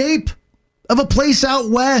the shape of a place out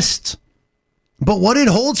west. But what it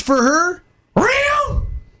holds for her? Real?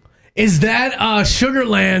 Is that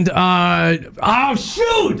Sugarland? Oh,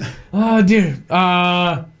 shoot. Oh, dear.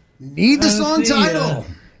 Need the song title.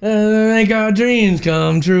 Make our dreams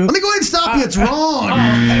come true. Let me go ahead and stop you. It's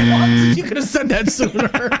wrong. You could have said that sooner.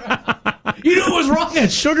 You knew it was wrong at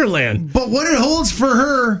Sugarland. But what it holds for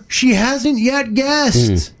her, she hasn't yet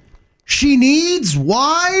guessed. She needs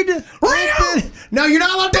wide open. Now, you're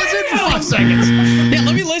not allowed to buzz in for 5 seconds. Yeah,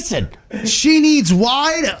 let me listen. She needs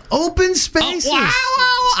wide open spaces.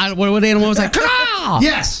 Oh, wow. What animal was that?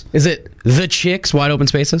 Yes. Is it the Chicks, Wide Open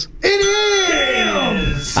Spaces? It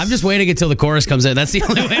is. I'm just waiting until the chorus comes in. That's the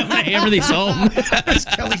only way I'm going to hammer these home.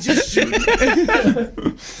 Kelly just shooting.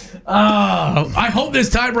 I hope this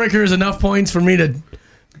tiebreaker is enough points for me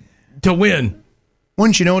to win.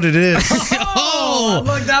 Wouldn't you know what it is? I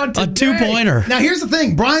lucked out a today. 2-pointer. Now, here's the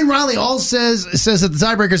thing. Brian Riley says that the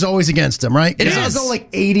tiebreaker is always against him, right? It I'll is. go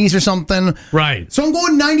like 80s or something. Right. So I'm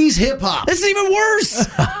going 90s hip-hop. This is even worse.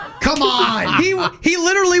 Come on. He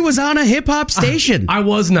literally was on a hip-hop station. I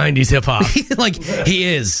was 90s hip-hop. He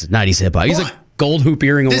is 90s hip-hop. He's a gold hoop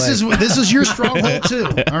earring away. This is your stronghold, too.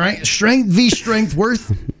 All right? Strength v. strength worth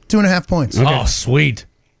 2.5 points. Okay. Oh, sweet.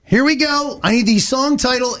 Here we go. I need the song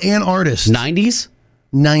title and artist. 90s?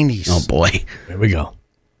 90s. Oh, boy. Here we go.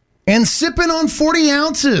 And sipping on 40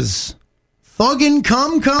 ounces. Thuggin'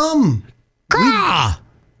 come.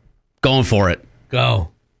 Going for it.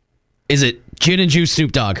 Go. Is it Gin and Juice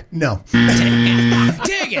Snoop Dogg? No.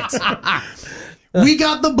 Dang it. We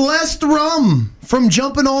got the blessed rum from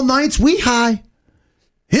Jumping All Nights. We high.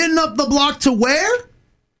 Hitting up the block to where?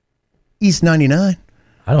 East 99.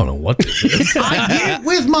 I don't know what this is. I get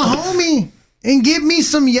with my homie and give me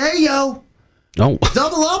some yayo. Oh.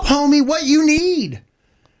 Double up, homie, what you need.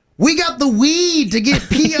 We got the weed to get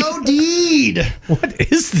POD'd. What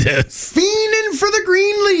is this? Fiending for the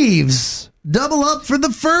green leaves. Double up for the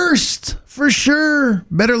first. For sure.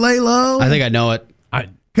 Better lay low. I think I know it.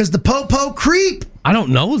 Because the po-po creep. I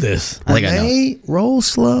don't know this. I think I know it. They roll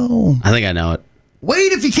slow. I think I know it.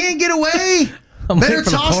 Wait, if you can't get away, better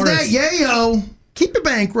toss that yayo. Keep your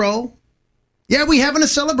bankroll. Yeah, we having a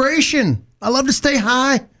celebration. I love to stay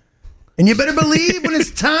high. And you better believe when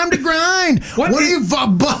it's time to grind. What are you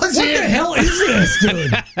buzzing? What the hell is this,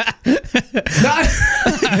 dude?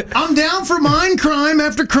 I'm down for mind crime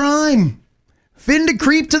after crime. Fin to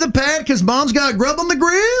creep to the pad because mom's got grub on the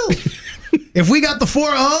grill. If we got the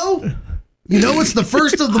 4-0, you know it's the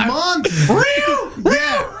first of the month. Real?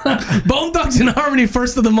 Yeah. Bone Thugs and Harmony,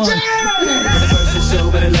 first of the month.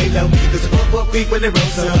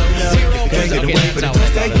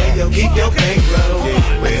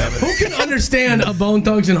 Who can understand a Bone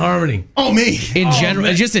Thugs and Harmony? Oh, me. In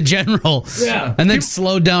general, just in general. Yeah. And then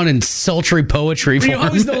slowed down in sultry poetry You form.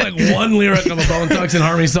 always know like one lyric of a Bone Thugs and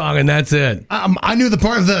Harmony song, and that's it. I knew the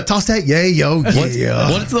part of the toss that yayo.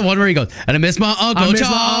 What's the one where he goes, and I miss my Uncle I miss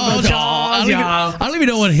Charles. my Uncle Charles, I don't even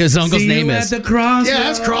know what his uncle's See name you is. at the crossroads. Yeah,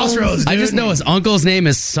 that's Crossroads, I just know his uncle's name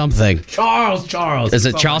is something. Charles. Is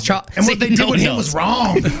it Charles? And what they did with him was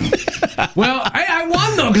wrong. Well, I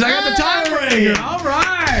won though because I got the tiebreaker. All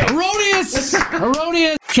right. Erroneous.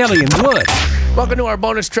 Kelly and Wood. Welcome to our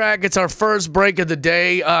bonus track. It's our first break of the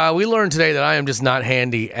day. We learned today that I am just not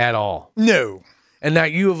handy at all. No. And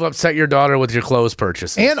that you have upset your daughter with your clothes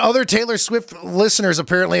purchase. And other Taylor Swift listeners,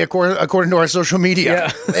 apparently, according to our social media,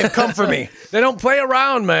 Yeah. they've come for me. They don't play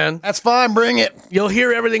around, man. That's fine. Bring it. You'll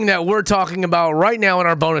hear everything that we're talking about right now in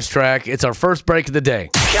our bonus track. It's our first break of the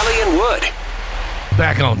day. Kelly and Wood.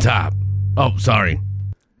 Back on top. Oh, sorry.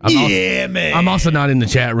 Man. I'm also not in the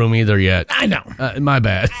chat room either yet. I know. My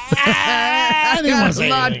bad. There's There's a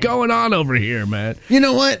lot going on over here, man. You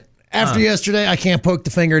know what? After yesterday, I can't poke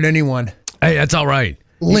the finger at anyone. Hey, that's all right.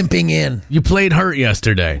 Limping in. You played hurt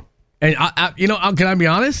yesterday. And, can I be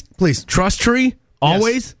honest? Please. Trust Tree,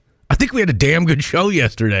 always. I think we had a damn good show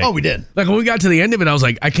yesterday. Oh, we did. Like, when we got to the end of it, I was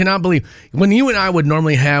like, I cannot believe. When you and I would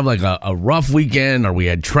normally have, like, a rough weekend or we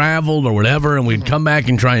had traveled or whatever, and we'd come back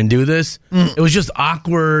and try and do this, it was just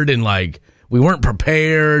awkward and, like, we weren't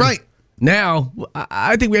prepared. Right. Now,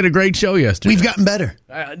 I think we had a great show yesterday. We've gotten better.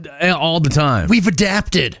 All the time. We've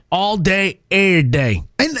adapted. All day, every day.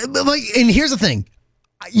 And here's the thing.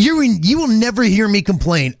 You will never hear me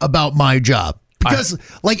complain about my job. Because,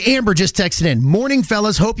 like Amber just texted in, morning,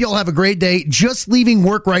 fellas. Hope y'all have a great day. Just leaving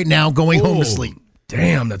work right now, going home to sleep.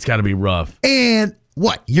 Damn, that's got to be rough. And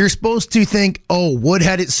what? You're supposed to think, oh, Wood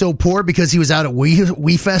had it so poor because he was out at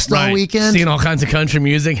We Fest all weekend? Seeing all kinds of country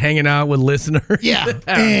music, hanging out with listeners. Yeah.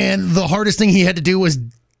 And the hardest thing he had to do was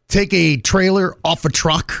take a trailer off a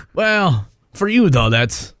truck. Well, for you, though,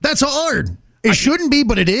 that's hard. It shouldn't be,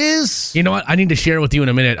 but it is. You know what? I need to share with you in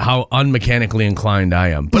a minute how unmechanically inclined I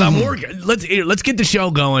am. But I'm working. Let's get the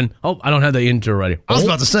show going. Oh, I don't have the intro ready. I was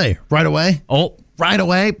about to say, right away. Oh. Right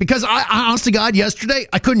away. Because I honest to God, yesterday,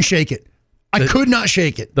 I couldn't shake it. I could not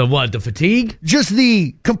shake it. The what? The fatigue? Just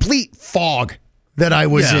the complete fog that I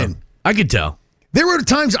was in. I could tell. There were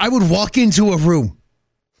times I would walk into a room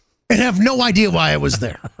and have no idea why I was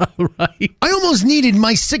there. Right. I almost needed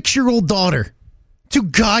my 6-year-old daughter to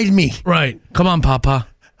guide me. Right. Come on, Papa.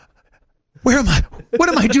 Where am I? What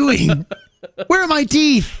am I doing? Where are my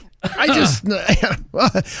teeth?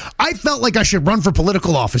 I felt like I should run for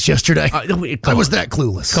political office yesterday. I was that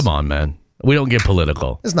clueless. Come on, man. We don't get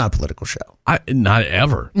political. It's not a political show. Not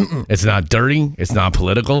ever. It's not dirty. It's not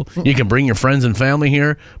political. You can bring your friends and family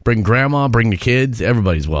here. Bring grandma. Bring the kids.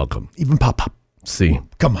 Everybody's welcome. Even Pop. See.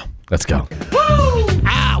 Come on. Let's go. Woo!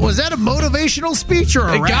 Was that a motivational speech or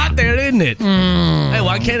a It rap? got there, didn't it? Hey,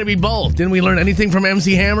 why can't it be both? Didn't we learn anything from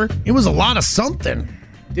MC Hammer? It was a lot of something.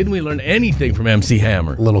 Didn't we learn anything from MC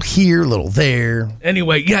Hammer? A little here, a little there.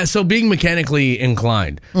 Anyway, yeah, so being mechanically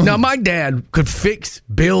inclined. Now, my dad could fix,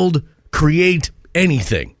 build, create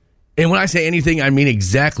anything. And when I say anything, I mean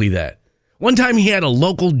exactly that. One time he had a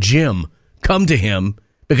local gym come to him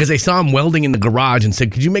because they saw him welding in the garage and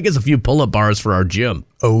said, could you make us a few pull-up bars for our gym?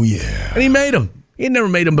 Oh, yeah. And he made them. He had never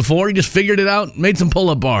made them before. He just figured it out, made some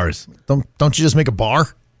pull-up bars. Don't you just make a bar?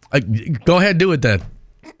 Go ahead, do it then.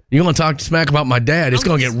 You want to talk smack about my dad? It's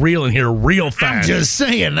going to get real in here real fast. I'm just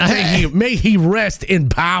saying. May he rest in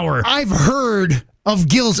power. I've heard of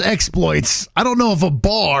Gil's exploits. I don't know if a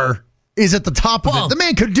bar is at the top of it.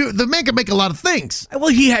 The man could make a lot of things. Well,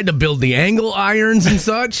 he had to build the angle irons and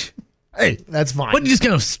such. Hey, that's fine. What, you just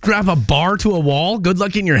going to strap a bar to a wall? Good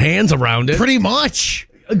luck getting your hands around it. Pretty much.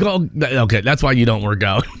 Okay, that's why you don't work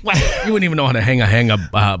out. You wouldn't even know how to hang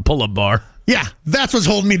a pull-up bar. Yeah, that's what's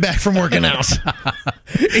holding me back from working out.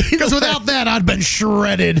 Because without that, I'd been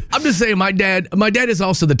shredded. I'm just saying, my dad is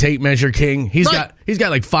also the tape measure king. He's got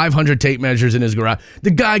like 500 tape measures in his garage.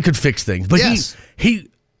 The guy could fix things, but he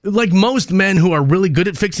like most men who are really good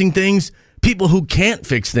at fixing things, people who can't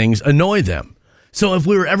fix things annoy them. So if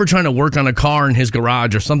we were ever trying to work on a car in his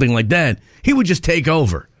garage or something like that, he would just take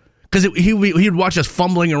over because he'd watch us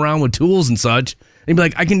fumbling around with tools and such. He'd be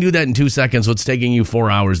like, I can do that in 2 seconds. What's taking you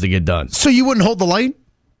 4 hours to get done? So you wouldn't hold the light?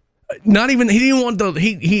 Not even. He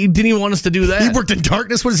didn't even want us to do that. He worked in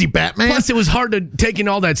darkness. What is he, Batman? Plus, it was hard to take in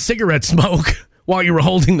all that cigarette smoke while you were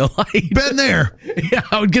holding the light. Been there. Yeah,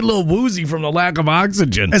 I would get a little woozy from the lack of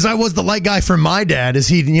oxygen. As I was the light guy for my dad, as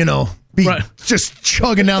he'd, be just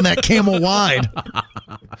chugging down that Camel Wide.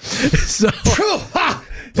 So,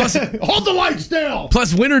 plus, hold the lights down.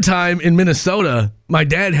 Plus, wintertime in Minnesota, my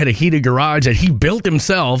dad had a heated garage that he built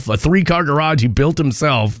himself, a 3-car garage he built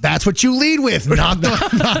himself. That's what you lead with, not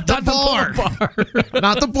the bar.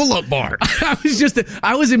 Not the pull-up bar.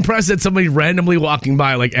 I was impressed that somebody randomly walking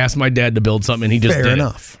by asked my dad to build something and he just did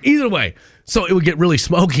enough. It. Either way, so it would get really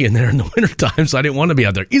smoky in there in the wintertime, so I didn't want to be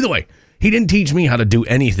out there. Either way, he didn't teach me how to do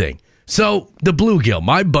anything. So the Bluegill,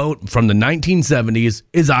 my boat from the 1970s,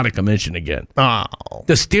 is out of commission again. Oh.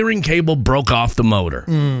 The steering cable broke off the motor.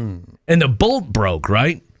 And the bolt broke,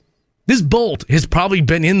 right? This bolt has probably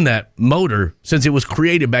been in that motor since it was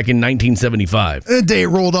created back in 1975. The day it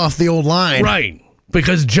rolled off the old line. Right.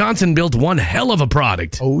 Because Johnson built one hell of a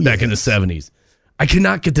product back in the 70s. I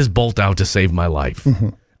cannot get this bolt out to save my life.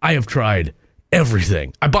 I have tried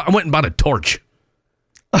everything. I went and bought a torch.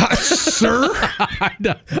 Sir? I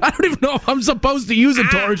don't even know if I'm supposed to use a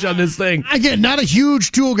torch on this thing. Again, not a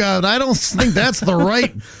huge tool guy. I don't think that's the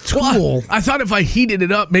right tool. Well, I thought if I heated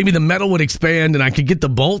it up, maybe the metal would expand and I could get the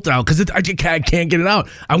bolt out because I can't get it out.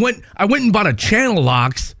 I went and bought a channel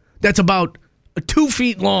locks that's about 2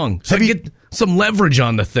 feet long so I get some leverage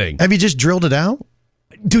on the thing. Have you just drilled it out?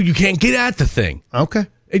 Dude, you can't get at the thing. Okay.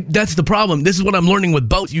 That's the problem. This is what I'm learning with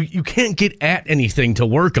boats. You can't get at anything to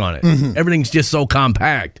work on it. Everything's just so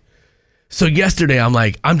compact. So yesterday,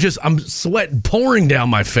 I'm sweat pouring down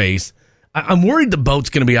my face. I'm worried the boat's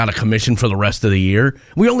going to be out of commission for the rest of the year.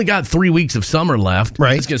 We only got 3 weeks of summer left.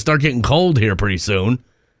 Right. It's going to start getting cold here pretty soon.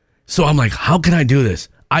 So I'm like, how can I do this?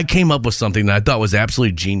 I came up with something that I thought was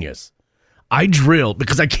absolutely genius. I drilled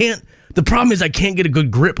because the problem is I can't get a good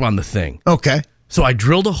grip on the thing. Okay. So I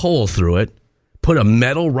drilled a hole through it, put a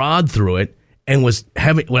metal rod through it, and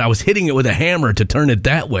I was hitting it with a hammer to turn it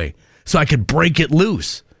that way so I could break it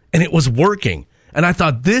loose. And it was working. And I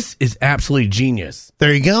thought, this is absolutely genius.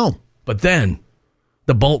 There you go. But then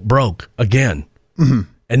the bolt broke again.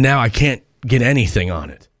 And now I can't get anything on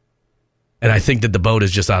it. And I think that the boat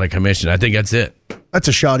is just out of commission. I think that's it. That's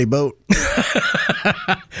a shoddy boat.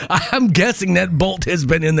 I'm guessing that bolt has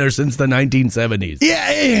been in there since the 1970s.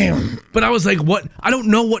 Yeah. But I was like, what? I don't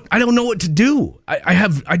know what to do.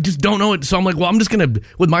 I just don't know it. So I'm like, well, I'm just going to,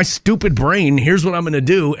 with my stupid brain, here's what I'm going to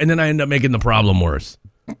do. And then I end up making the problem worse.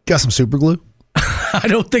 Got some super glue? I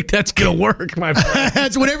don't think that's going to work, my friend.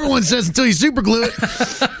 That's what everyone says until you super glue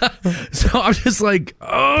it. So I'm just like,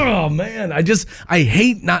 oh, man. I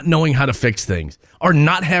hate not knowing how to fix things or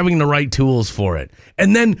not having the right tools for it.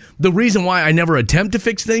 And then the reason why I never attempt to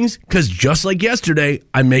fix things, because just like yesterday,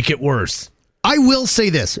 I make it worse. I will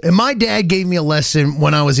say this, and my dad gave me a lesson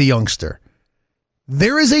when I was a youngster.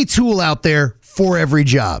 There is a tool out there for every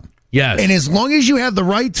job. Yes. And as long as you have the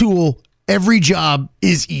right tool, every job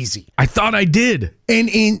is easy. I thought I did.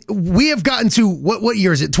 And we have gotten to, what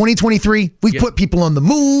year is it, 2023? We've put people on the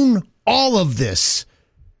moon, all of this.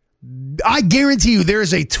 I guarantee you there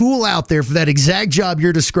is a tool out there for that exact job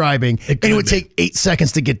you're describing, and it would take 8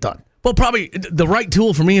 seconds to get done. Well, probably the right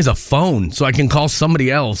tool for me is a phone, so I can call somebody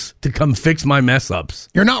else to come fix my mess-ups.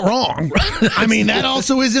 You're not wrong. I mean, that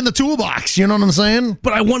also is in the toolbox. You know what I'm saying?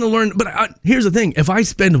 But I want to learn. But here's the thing. If I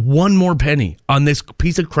spend one more penny on this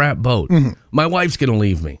piece of crap boat, my wife's going to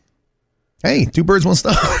leave me. Hey, 2 birds, 1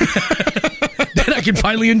 stone. Then I can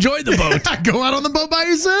finally enjoy the boat. Go out on the boat by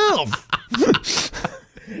yourself.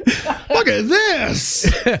 Look at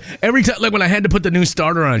this. Every time, like when I had to put the new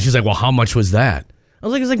starter on, she's like, well, how much was that? I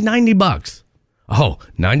was like, it's like $90. Oh,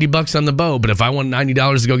 $90 on the boat. But if I want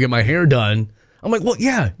 $90 to go get my hair done, I'm like, well,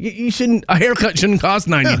 yeah, you shouldn't. A haircut shouldn't cost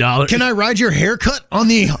 $90. Yeah. Can I ride your haircut on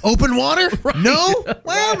the open water? Right. No?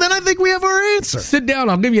 Well, then I think we have our answer. Sit down.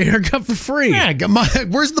 I'll give you a haircut for free. Yeah,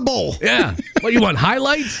 where's the bowl? Yeah. What do you want?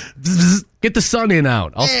 Highlights? Get the sun in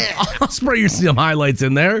out. I'll spray you some highlights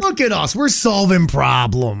in there. Look at us. We're solving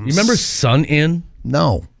problems. You remember Sun In?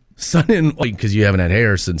 No. Sun In, because you haven't had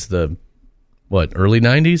hair since the, early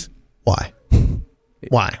 90s? Why?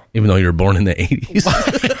 Even though you were born in the 80s?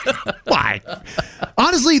 Why?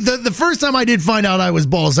 Honestly, the first time I did find out I was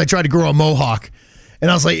bald is I tried to grow a mohawk. And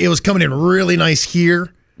I was like, it was coming in really nice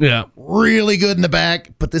here. Yeah. Really good in the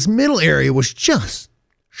back. But this middle area was just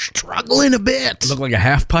struggling a bit. Look like a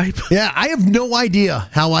half pipe? Yeah, I have no idea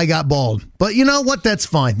how I got bald. But you know what? That's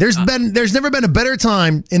fine. There's never been a better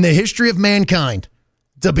time in the history of mankind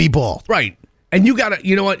to be bald. Right. And you got to,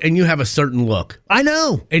 you know what? And you have a certain look. I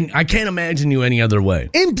know. And I can't imagine you any other way.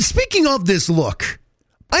 And speaking of this look,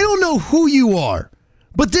 I don't know who you are,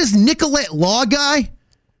 but this Nicolette Law guy.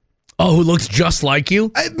 Oh, who looks just like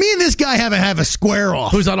you? Me and this guy haven't have a square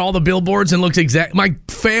off. Who's on all the billboards and looks exact. My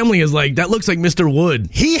family is like, that looks like Mr. Wood.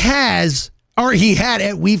 He had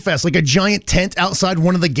at WeFest like a giant tent outside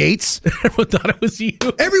one of the gates. Everyone thought it was you.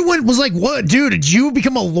 Everyone was like, what, dude, did you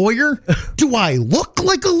become a lawyer? Do I look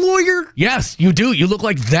like a lawyer? Yes, you do. You look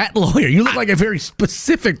like that lawyer. You look like a very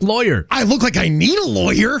specific lawyer. I look like I need a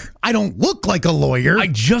lawyer. I don't look like a lawyer. I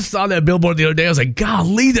just saw that billboard the other day. I was like,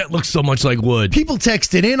 golly, that looks so much like Wood. People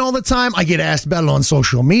text it in all the time. I get asked about it on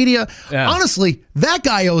social media. Yeah. Honestly, that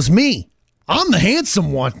guy owes me. I'm the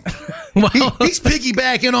handsome one. Well, he's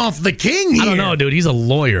piggybacking off the king here. I don't know, dude. He's a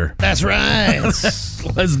lawyer. That's right.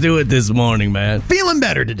 Let's do it this morning, man. Feeling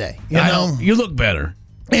better today. You know? You look better.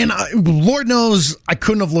 And Lord knows I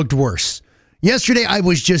couldn't have looked worse. Yesterday, I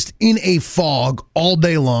was just in a fog all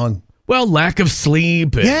day long. Well, lack of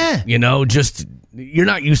sleep. And, yeah. You know, just you're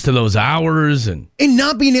not used to those hours. And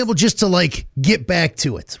not being able just to, get back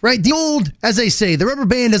to it, right? The old, as they say, the rubber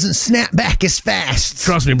band doesn't snap back as fast.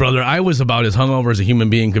 Trust me, brother, I was about as hungover as a human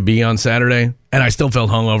being could be on Saturday, and I still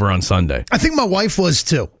felt hungover on Sunday. I think my wife was,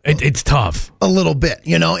 too. It's tough. A little bit,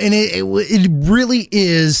 and it really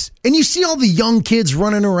is. And you see all the young kids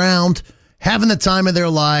running around, having the time of their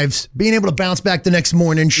lives, being able to bounce back the next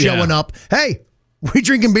morning, showing up. Hey, we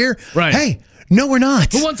drinking beer? Right. Hey, no, we're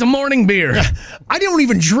not. Who wants a morning beer? I don't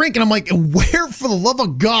even drink, and I'm like, where, for the love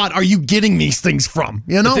of God, are you getting these things from?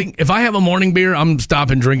 You know? If I have a morning beer, I'm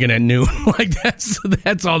stopping drinking at noon.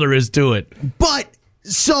 That's all there is to it. But,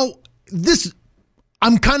 so,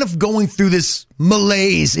 I'm kind of going through this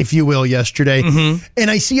malaise, if you will, yesterday, and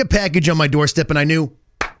I see a package on my doorstep, and I knew,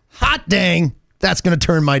 hot dang, that's going to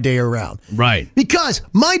turn my day around. Right. Because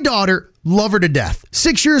my daughter, love her to death,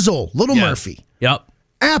 6 years old, little Murphy. Yep.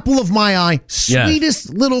 Apple of my eye,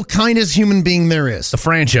 sweetest little kindest human being there is. The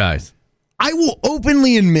franchise. I will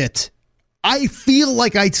openly admit, I feel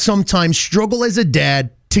like I sometimes struggle as a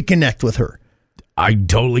dad to connect with her. I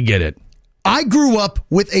totally get it. I grew up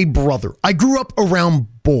with a brother. I grew up around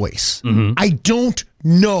boys. I don't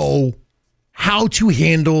know how to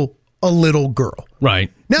handle a little girl.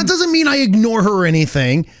 Right. Now, it doesn't mean I ignore her or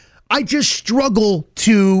anything. I just struggle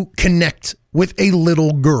to connect with a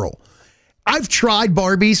little girl. I've tried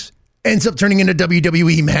Barbies, ends up turning into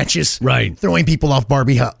WWE matches. Right. Throwing people off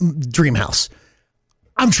Barbie Dream House.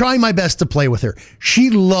 I'm trying my best to play with her. She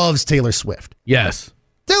loves Taylor Swift. Yes.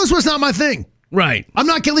 Taylor Swift's not my thing. Right. I'm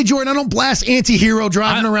not Kelly Jordan. I don't blast Anti-Hero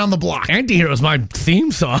driving around the block. Anti-Hero's my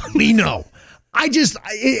theme song. We know.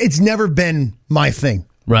 It's never been my thing.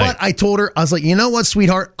 Right. But I told her, I was like, you know what,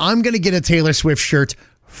 sweetheart? I'm going to get a Taylor Swift shirt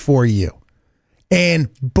for you. And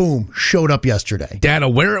boom, showed up yesterday. Dad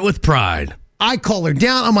will wear it with pride. I call her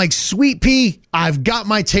down. I'm like, Sweet Pea, I've got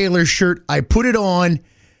my Taylor shirt. I put it on,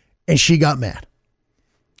 and she got mad.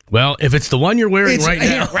 Well, if it's the one you're wearing It's right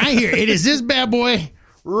now. right here. It is this bad boy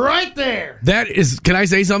right there. That is, can I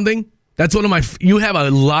say something? That's one of my, you have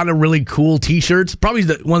a lot of really cool t-shirts. Probably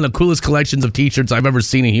one of the coolest collections of t-shirts I've ever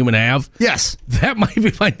seen a human have. Yes. That might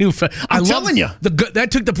be my new I'm telling you. That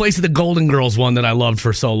took the place of the Golden Girls one that I loved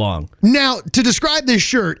for so long. Now, to describe this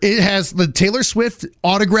shirt, it has the Taylor Swift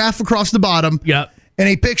autograph across the bottom. Yep. And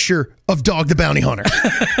a picture of Dog the Bounty Hunter.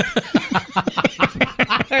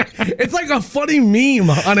 It's like a funny meme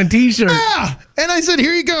on a t-shirt. Yeah. And I said,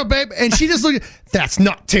 here you go, babe. And she just looked, that's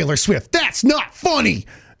not Taylor Swift. That's not funny.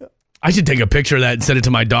 I should take a picture of that and send it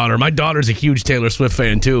to my daughter. My daughter's a huge Taylor Swift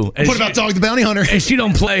fan, too. And what about Dog the Bounty Hunter? And she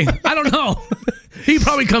don't play. I don't know. He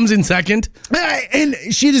probably comes in second. And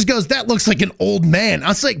she just goes, that looks like an old man. I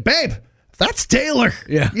was like, babe, that's Taylor.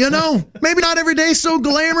 Yeah. You know, maybe not every day so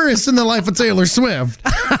glamorous in the life of Taylor Swift.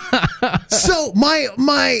 So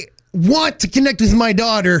my want to connect with my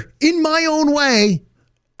daughter in my own way,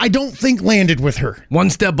 I don't think landed with her. One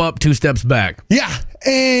step up, two steps back. Yeah.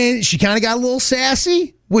 And she kind of got a little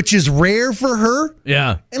sassy, which is rare for her.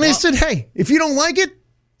 Yeah. And I said, hey, if you don't like it,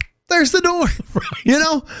 there's the door. Right. You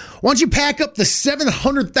know, why don't you pack up the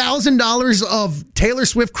 $700,000 of Taylor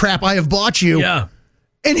Swift crap I have bought you and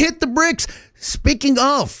hit the bricks? Speaking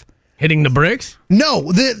of hitting the bricks?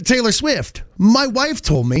 No, the Taylor Swift. My wife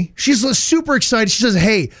told me, she's super excited. She says,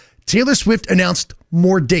 hey, Taylor Swift announced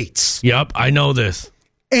more dates. Yep, I know this.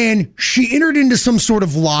 And she entered into some sort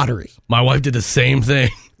of lottery. My wife did the same thing.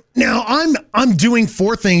 Now, I'm doing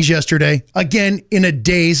 4 things yesterday, again, in a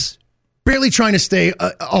daze, barely trying to stay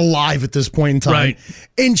alive at this point in time. Right.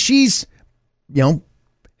 And she's,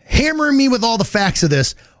 hammering me with all the facts of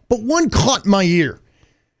this, but one caught my ear.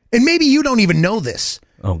 And maybe you don't even know this.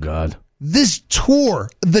 Oh, God. This tour,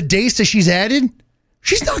 the dates that she's added,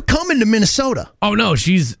 she's not coming to Minnesota. Oh, no,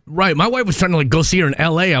 she's right. My wife was trying to go see her in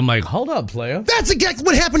L.A. I'm like, hold up, playa. That's exactly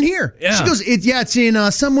what happened here. Yeah. She goes, it's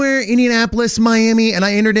in somewhere, Indianapolis, Miami, and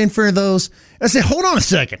I entered in for those. I said, hold on a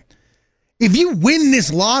second. If you win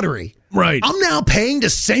this lottery, right, I'm now paying to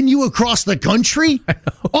send you across the country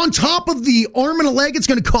on top of the arm and a leg it's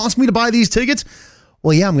going to cost me to buy these tickets.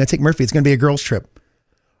 Well, yeah, I'm going to take Murphy. It's going to be a girls' trip.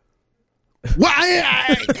 Well,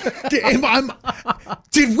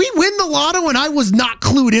 did we win the lotto and I was not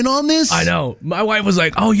clued in on this? I know. My wife was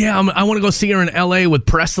like, oh, yeah, I want to go see her in L.A. with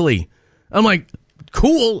Presley. I'm like,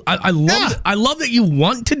 cool. I love that you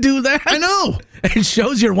want to do that. I know. It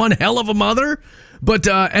shows you're one hell of a mother. But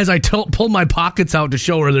as I pulled my pockets out to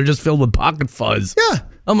show her, they're just filled with pocket fuzz. Yeah.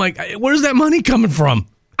 I'm like, where's that money coming from?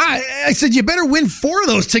 I said, you better win 4 of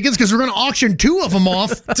those tickets because we're going to auction 2 of them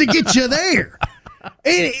off to get you there. And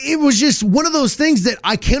it was just one of those things that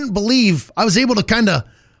I couldn't believe I was able to kind of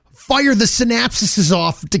fire the synapses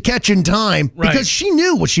off to catch in time because she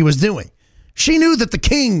knew what she was doing. She knew that the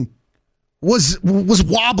king was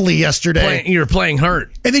wobbly yesterday. You were playing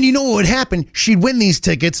hurt. And then you know what would happen? She'd win these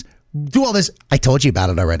tickets, do all this. I told you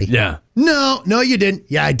about it already. Yeah. No, you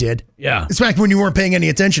didn't. Yeah, I did. Yeah. It's back when you weren't paying any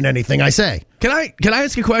attention to anything I say. Can I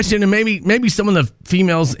ask a question? And maybe some of the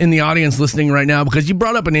females in the audience listening right now, because you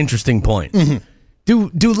brought up an interesting point. Mm-hmm.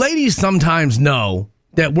 Do ladies sometimes know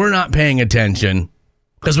that we're not paying attention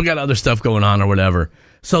because we got other stuff going on or whatever?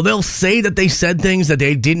 So they'll say that they said things that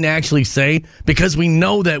they didn't actually say because we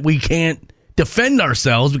know that we can't defend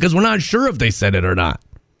ourselves because we're not sure if they said it or not.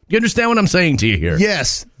 You understand what I'm saying to you here?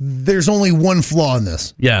 Yes. There's only one flaw in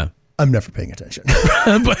this. Yeah. I'm never paying attention.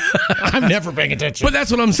 I'm never paying attention. But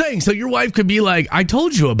that's what I'm saying. So your wife could be like, I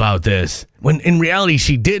told you about this. When in reality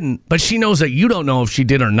she didn't, but she knows that you don't know if she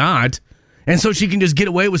did or not. And so she can just get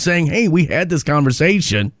away with saying, hey, we had this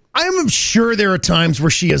conversation. I'm sure there are times where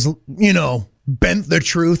she has, bent the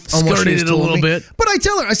truth on what she has it a little bit. But I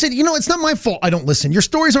tell her, I said, it's not my fault I don't listen. Your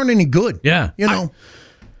stories aren't any good. Yeah.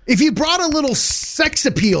 If you brought a little sex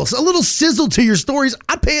appeal, a little sizzle to your stories,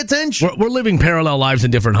 I'd pay attention. We're living parallel lives in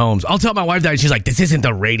different homes. I'll tell my wife that, and she's like, this isn't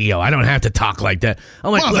the radio. I don't have to talk like that.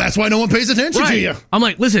 I'm like, well, that's why no one pays attention to you. I'm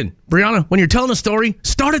like, listen, Brianna, when you're telling a story,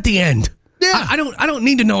 start at the end. Yeah. I don't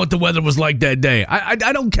need to know what the weather was like that day. I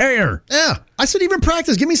don't care. Yeah. I said even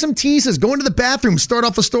practice. Give me some teases. Go into the bathroom. Start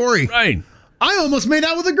off a story. Right. I almost made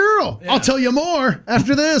out with a girl. Yeah. I'll tell you more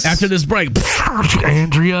after this. After this break.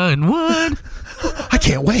 Andrea and Wood. I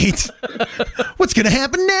can't wait. What's going to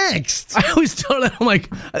happen next? I always told her, I'm like,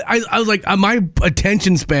 I was like, my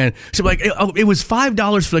attention span. She's like, it was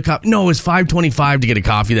 $5 for the coffee. No, it was $5.25 to get a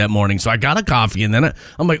coffee that morning. So I got a coffee, and then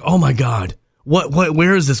I'm like, oh my God,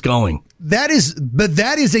 where is this going? That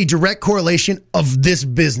is a direct correlation of this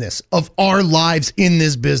business, of our lives in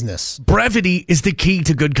this business. Brevity is the key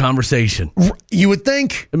to good conversation. You would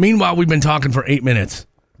think. Meanwhile, we've been talking for 8 minutes.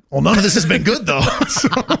 Well, none of this has been good, though. So.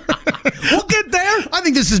 We'll get there. I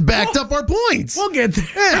think this has backed up our points. We'll get there.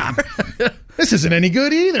 Yeah. This isn't any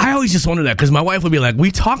good either. I always just wonder that because my wife would be like,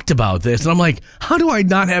 we talked about this. And I'm like, how do I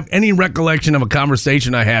not have any recollection of a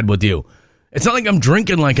conversation I had with you? It's not like I'm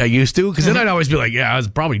drinking like I used to, because then I'd always be like, yeah, I was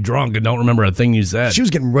probably drunk and don't remember a thing you said. She was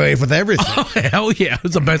getting away with everything. Oh, hell yeah. It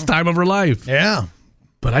was the best time of her life. Yeah.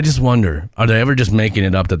 But I just wonder, are they ever just making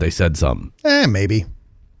it up that they said something? Maybe.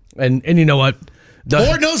 And you know what?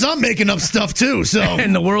 Lord knows I'm making up stuff too, so.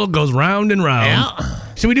 And the world goes round and round.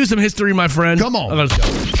 Yeah. Should we do some history, my friend? Come on. Let's go.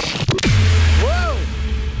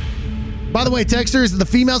 Whoa. By the way, texters, the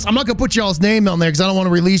females, I'm not going to put y'all's name on there because I don't want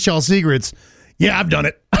to release y'all's secrets. Yeah, I've done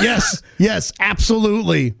it. Yes, yes,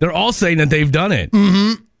 absolutely. They're all saying that they've done it.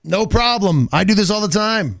 Mm-hmm. No problem. I do this all the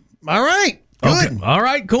time. All right. Good. Okay. All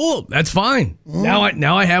right, cool. That's fine.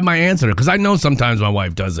 Now I have my answer, because I know sometimes my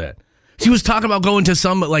wife does that. She was talking about going to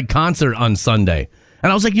some concert on Sunday.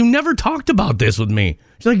 And I was like, you never talked about this with me.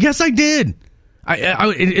 She's like, yes, I did.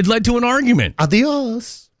 It led to an argument.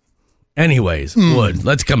 Adios. Anyways, Wood,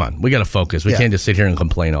 let's come on. We got to focus. We can't just sit here and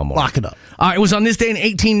complain all morning. Lock it up. It was on this day in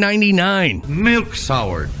 1899. Milk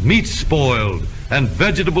soured, meat spoiled, and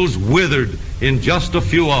vegetables withered in just a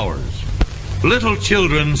few hours. Little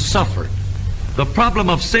children suffered. The problem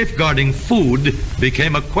of safeguarding food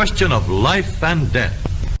became a question of life and death.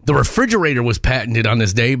 The refrigerator was patented on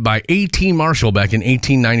this day by A.T. Marshall back in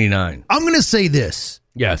 1899. I'm going to say this.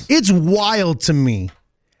 Yes. It's wild to me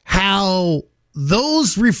how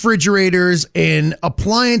those refrigerators and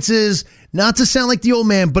appliances, not to sound like the old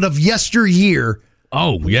man, but of yesteryear,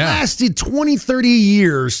 lasted 20, 30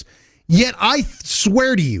 years. Yet I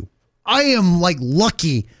swear to you, I am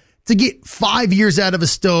lucky to get 5 years out of a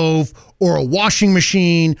stove or a washing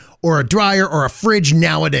machine or a dryer or a fridge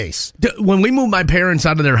nowadays. When we moved my parents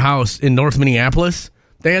out of their house in North Minneapolis,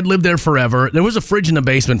 they had lived there forever. There was a fridge in the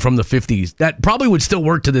basement from the 50s that probably would still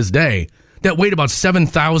work to this day, that weighed about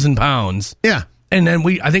 7,000 pounds. Yeah. And then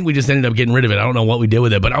I think we just ended up getting rid of it. I don't know what we did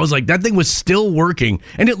with it, but I was like, that thing was still working.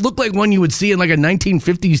 And it looked like one you would see in a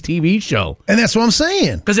 1950s TV show. And that's what I'm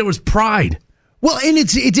saying. Because it was pride. Well, and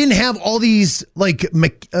it didn't have all these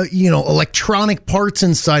electronic parts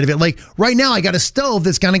inside of it. Like right now, I got a stove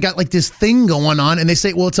that's kind of got this thing going on, and they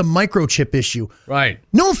say, well, it's a microchip issue. Right.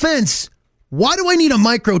 No offense. Why do I need a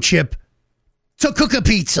microchip to cook a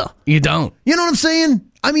pizza? You don't. You know what I'm saying?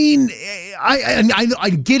 I mean,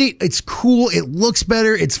 I get it. It's cool. It looks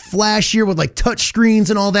better. It's flashier with touch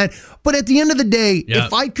screens and all that. But at the end of the day,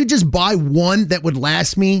 if I could just buy one that would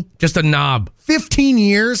last me just a knob, 15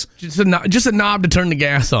 years, just a knob to turn the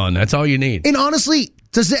gas on. That's all you need. And honestly,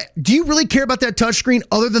 do you really care about that touch screen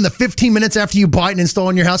other than the 15 minutes after you buy it and install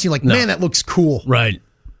it in your house? You're like, man, that looks cool. Right.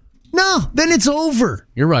 No, then it's over.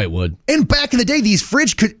 You're right, Wood. And back in the day, these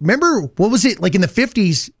fridge remember, what was it, in the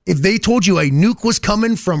 50s, if they told you a nuke was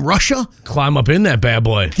coming from Russia? Climb up in that bad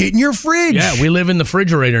boy. Get in your fridge. Yeah, we live in the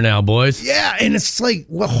refrigerator now, boys. Yeah, and it's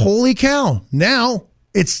holy cow. Now,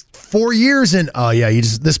 it's 4 years and,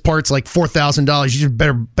 this part's $4,000. You just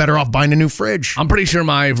better off buying a new fridge. I'm pretty sure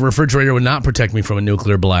my refrigerator would not protect me from a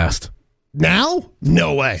nuclear blast. Now?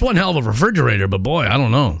 No way. It's one hell of a refrigerator, but boy, I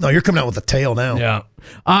don't know. No, you're coming out with a tail now. Yeah.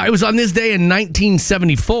 It was on this day in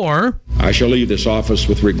 1974. I shall leave this office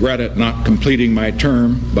with regret at not completing my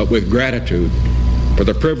term, but with gratitude for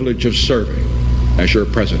the privilege of serving as your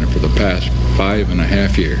president for the past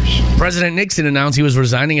 5.5 years. President Nixon announced he was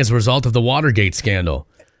resigning as a result of the Watergate scandal.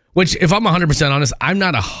 Which, if I'm 100% honest, I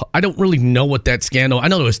don't really know what that scandal. I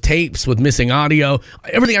know there was tapes with missing audio.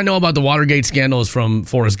 Everything I know about the Watergate scandal is from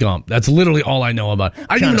Forrest Gump. That's literally all I know about.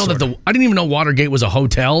 I didn't even know Watergate was a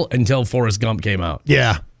hotel until Forrest Gump came out.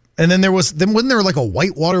 Yeah. And then wasn't there a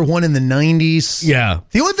Whitewater one in the 90s? Yeah.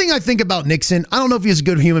 The only thing I think about Nixon, I don't know if he's a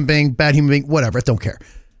good human being, bad human being, whatever, I don't care.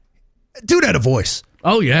 Dude had a voice.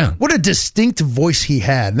 Oh, yeah. What a distinct voice he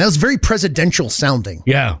had. And that was very presidential sounding.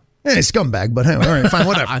 Yeah. Hey, scumbag, but hey, all right, fine,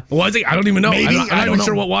 whatever. Was he? I don't even know. Maybe, I'm not even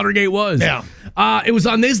sure what Watergate was. Yeah. It was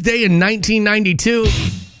on this day in 1992.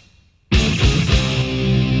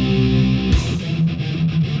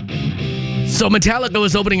 So Metallica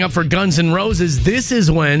was opening up for Guns N' Roses. This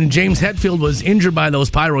is when James Hetfield was injured by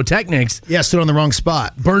those pyrotechnics. Yeah, stood on the wrong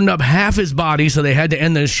spot. Burned up half his body, so they had to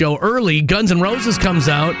end the show early. Guns N' Roses comes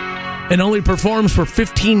out. and only performs for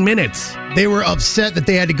 15 minutes. They were upset that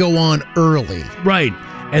they had to go on early. Right.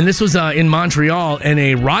 And this was in Montreal, and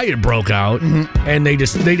a riot broke out, and they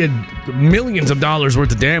did millions of dollars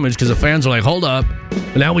worth of damage because the fans were like, hold up,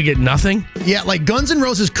 now we get nothing? Yeah, like Guns N'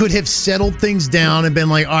 Roses could have settled things down and been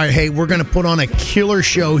like, all right, hey, we're going to put on a killer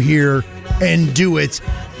show here and do it.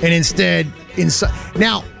 And instead,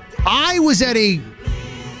 now, I was at a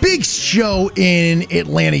big show in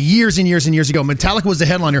Atlanta years and years and years ago. Metallica was the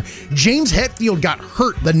headliner. James Hetfield got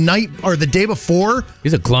hurt the night or the day before.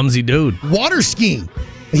 He's a clumsy dude. Water skiing.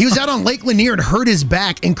 He was out on Lake Lanier and hurt his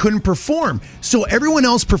back and couldn't perform. So everyone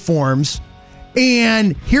else performs,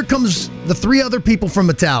 and here comes the three other people from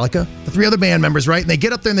Metallica, the three other band members, right? And they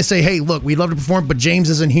get up there and they say, hey, look, we'd love to perform, but James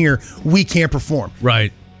isn't here. We can't perform.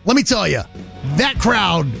 Right. Let me tell you, that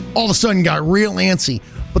crowd all of a sudden got real antsy.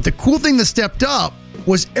 But the cool thing that stepped up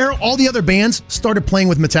was all the other bands started playing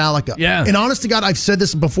with Metallica. Yeah. And honest to God, I've said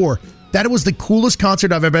this before. That was the coolest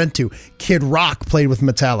concert I've ever been to. Kid Rock played with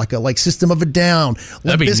Metallica, like System of a Down.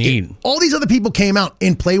 That'd be neat. All these other people came out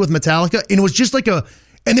and played with Metallica, and it was just like and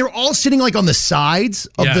they were all sitting like on the sides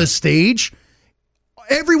of the stage.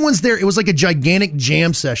 Everyone's there. It was like a gigantic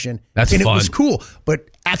jam session. That's and fun. It was cool. But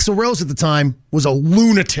Axl Rose at the time was a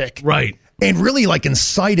lunatic. Right. And really like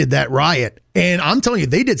incited that riot. And I'm telling you,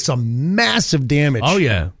 they did some massive damage. Oh,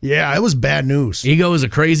 yeah. Yeah, it was bad news. Ego is a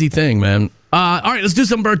crazy thing, man. All right, let's do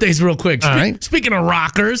some birthdays real quick. All right. Speaking of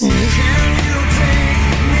rockers.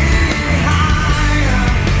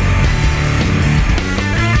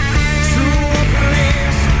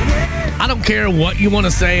 I don't care what you want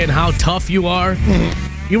to say and how tough you are.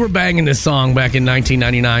 You were banging this song back in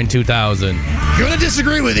 1999, 2000. Gonna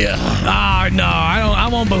disagree with you. No, I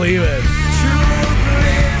won't believe it.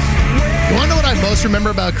 You want to know what I most remember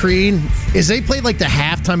about Creed? Is they played like the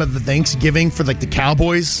halftime of the Thanksgiving for like the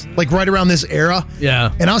Cowboys, like right around this era.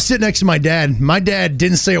 Yeah. And I was sitting next to my dad. My dad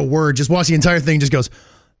didn't say a word, just watched the entire thing, just goes,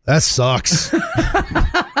 that sucks.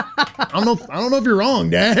 I don't know if you're wrong,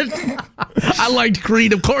 Dad. I liked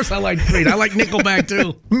Creed. Of course I liked Creed. I like Nickelback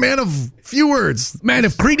too. Man of few words. Man,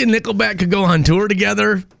 if Creed and Nickelback could go on tour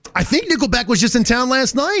together. I think Nickelback was just in town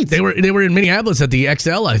last night. They were in Minneapolis at the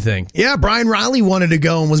XL, I think. Yeah, Brian Riley wanted to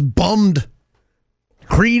go and was bummed.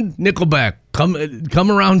 Creed, Nickelback,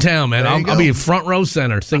 come around town, man. I'll be front row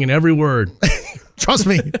center singing every word. Trust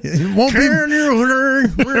me, it won't be.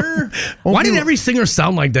 Why did every singer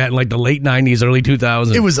sound like that in like the late 90s, early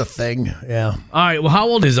 2000s? It was a thing, yeah. All right, well, how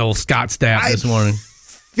old is old Scott Stapp this morning?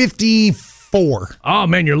 54. Oh,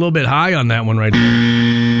 man, you're a little bit high on that one right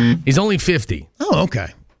there. He's only 50. Oh, okay.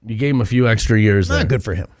 You gave him a few extra years there. Good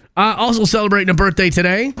for him. Also celebrating a birthday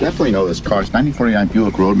today. Definitely know this car. It's 1949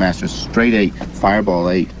 Buick Roadmaster, straight 8, Fireball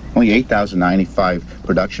 8. Only 8,095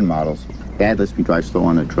 production models. Dad lets me drive slow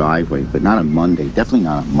on the driveway, but not on Monday. Definitely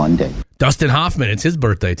not on Monday. Dustin Hoffman, it's his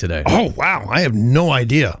birthday today. Oh, wow. I have no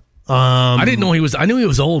idea. I didn't know he was. I knew he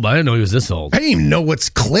was old, but I didn't know he was this old. I didn't even know what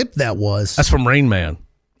clip that was. That's from Rain Man.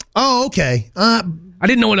 Oh, okay. I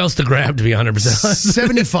didn't know what else to grab, to be 100%.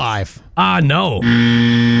 75. No.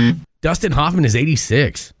 Dustin Hoffman is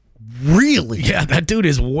 86. Really? Yeah, that dude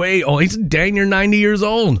is way old. He's dang near 90 years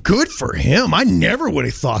old. Good for him. I never would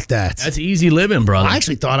have thought that. That's easy living, brother. I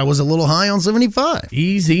actually thought I was a little high on 75.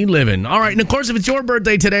 Easy living. All right, and of course, if it's your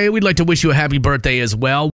birthday today, we'd like to wish you a happy birthday as well.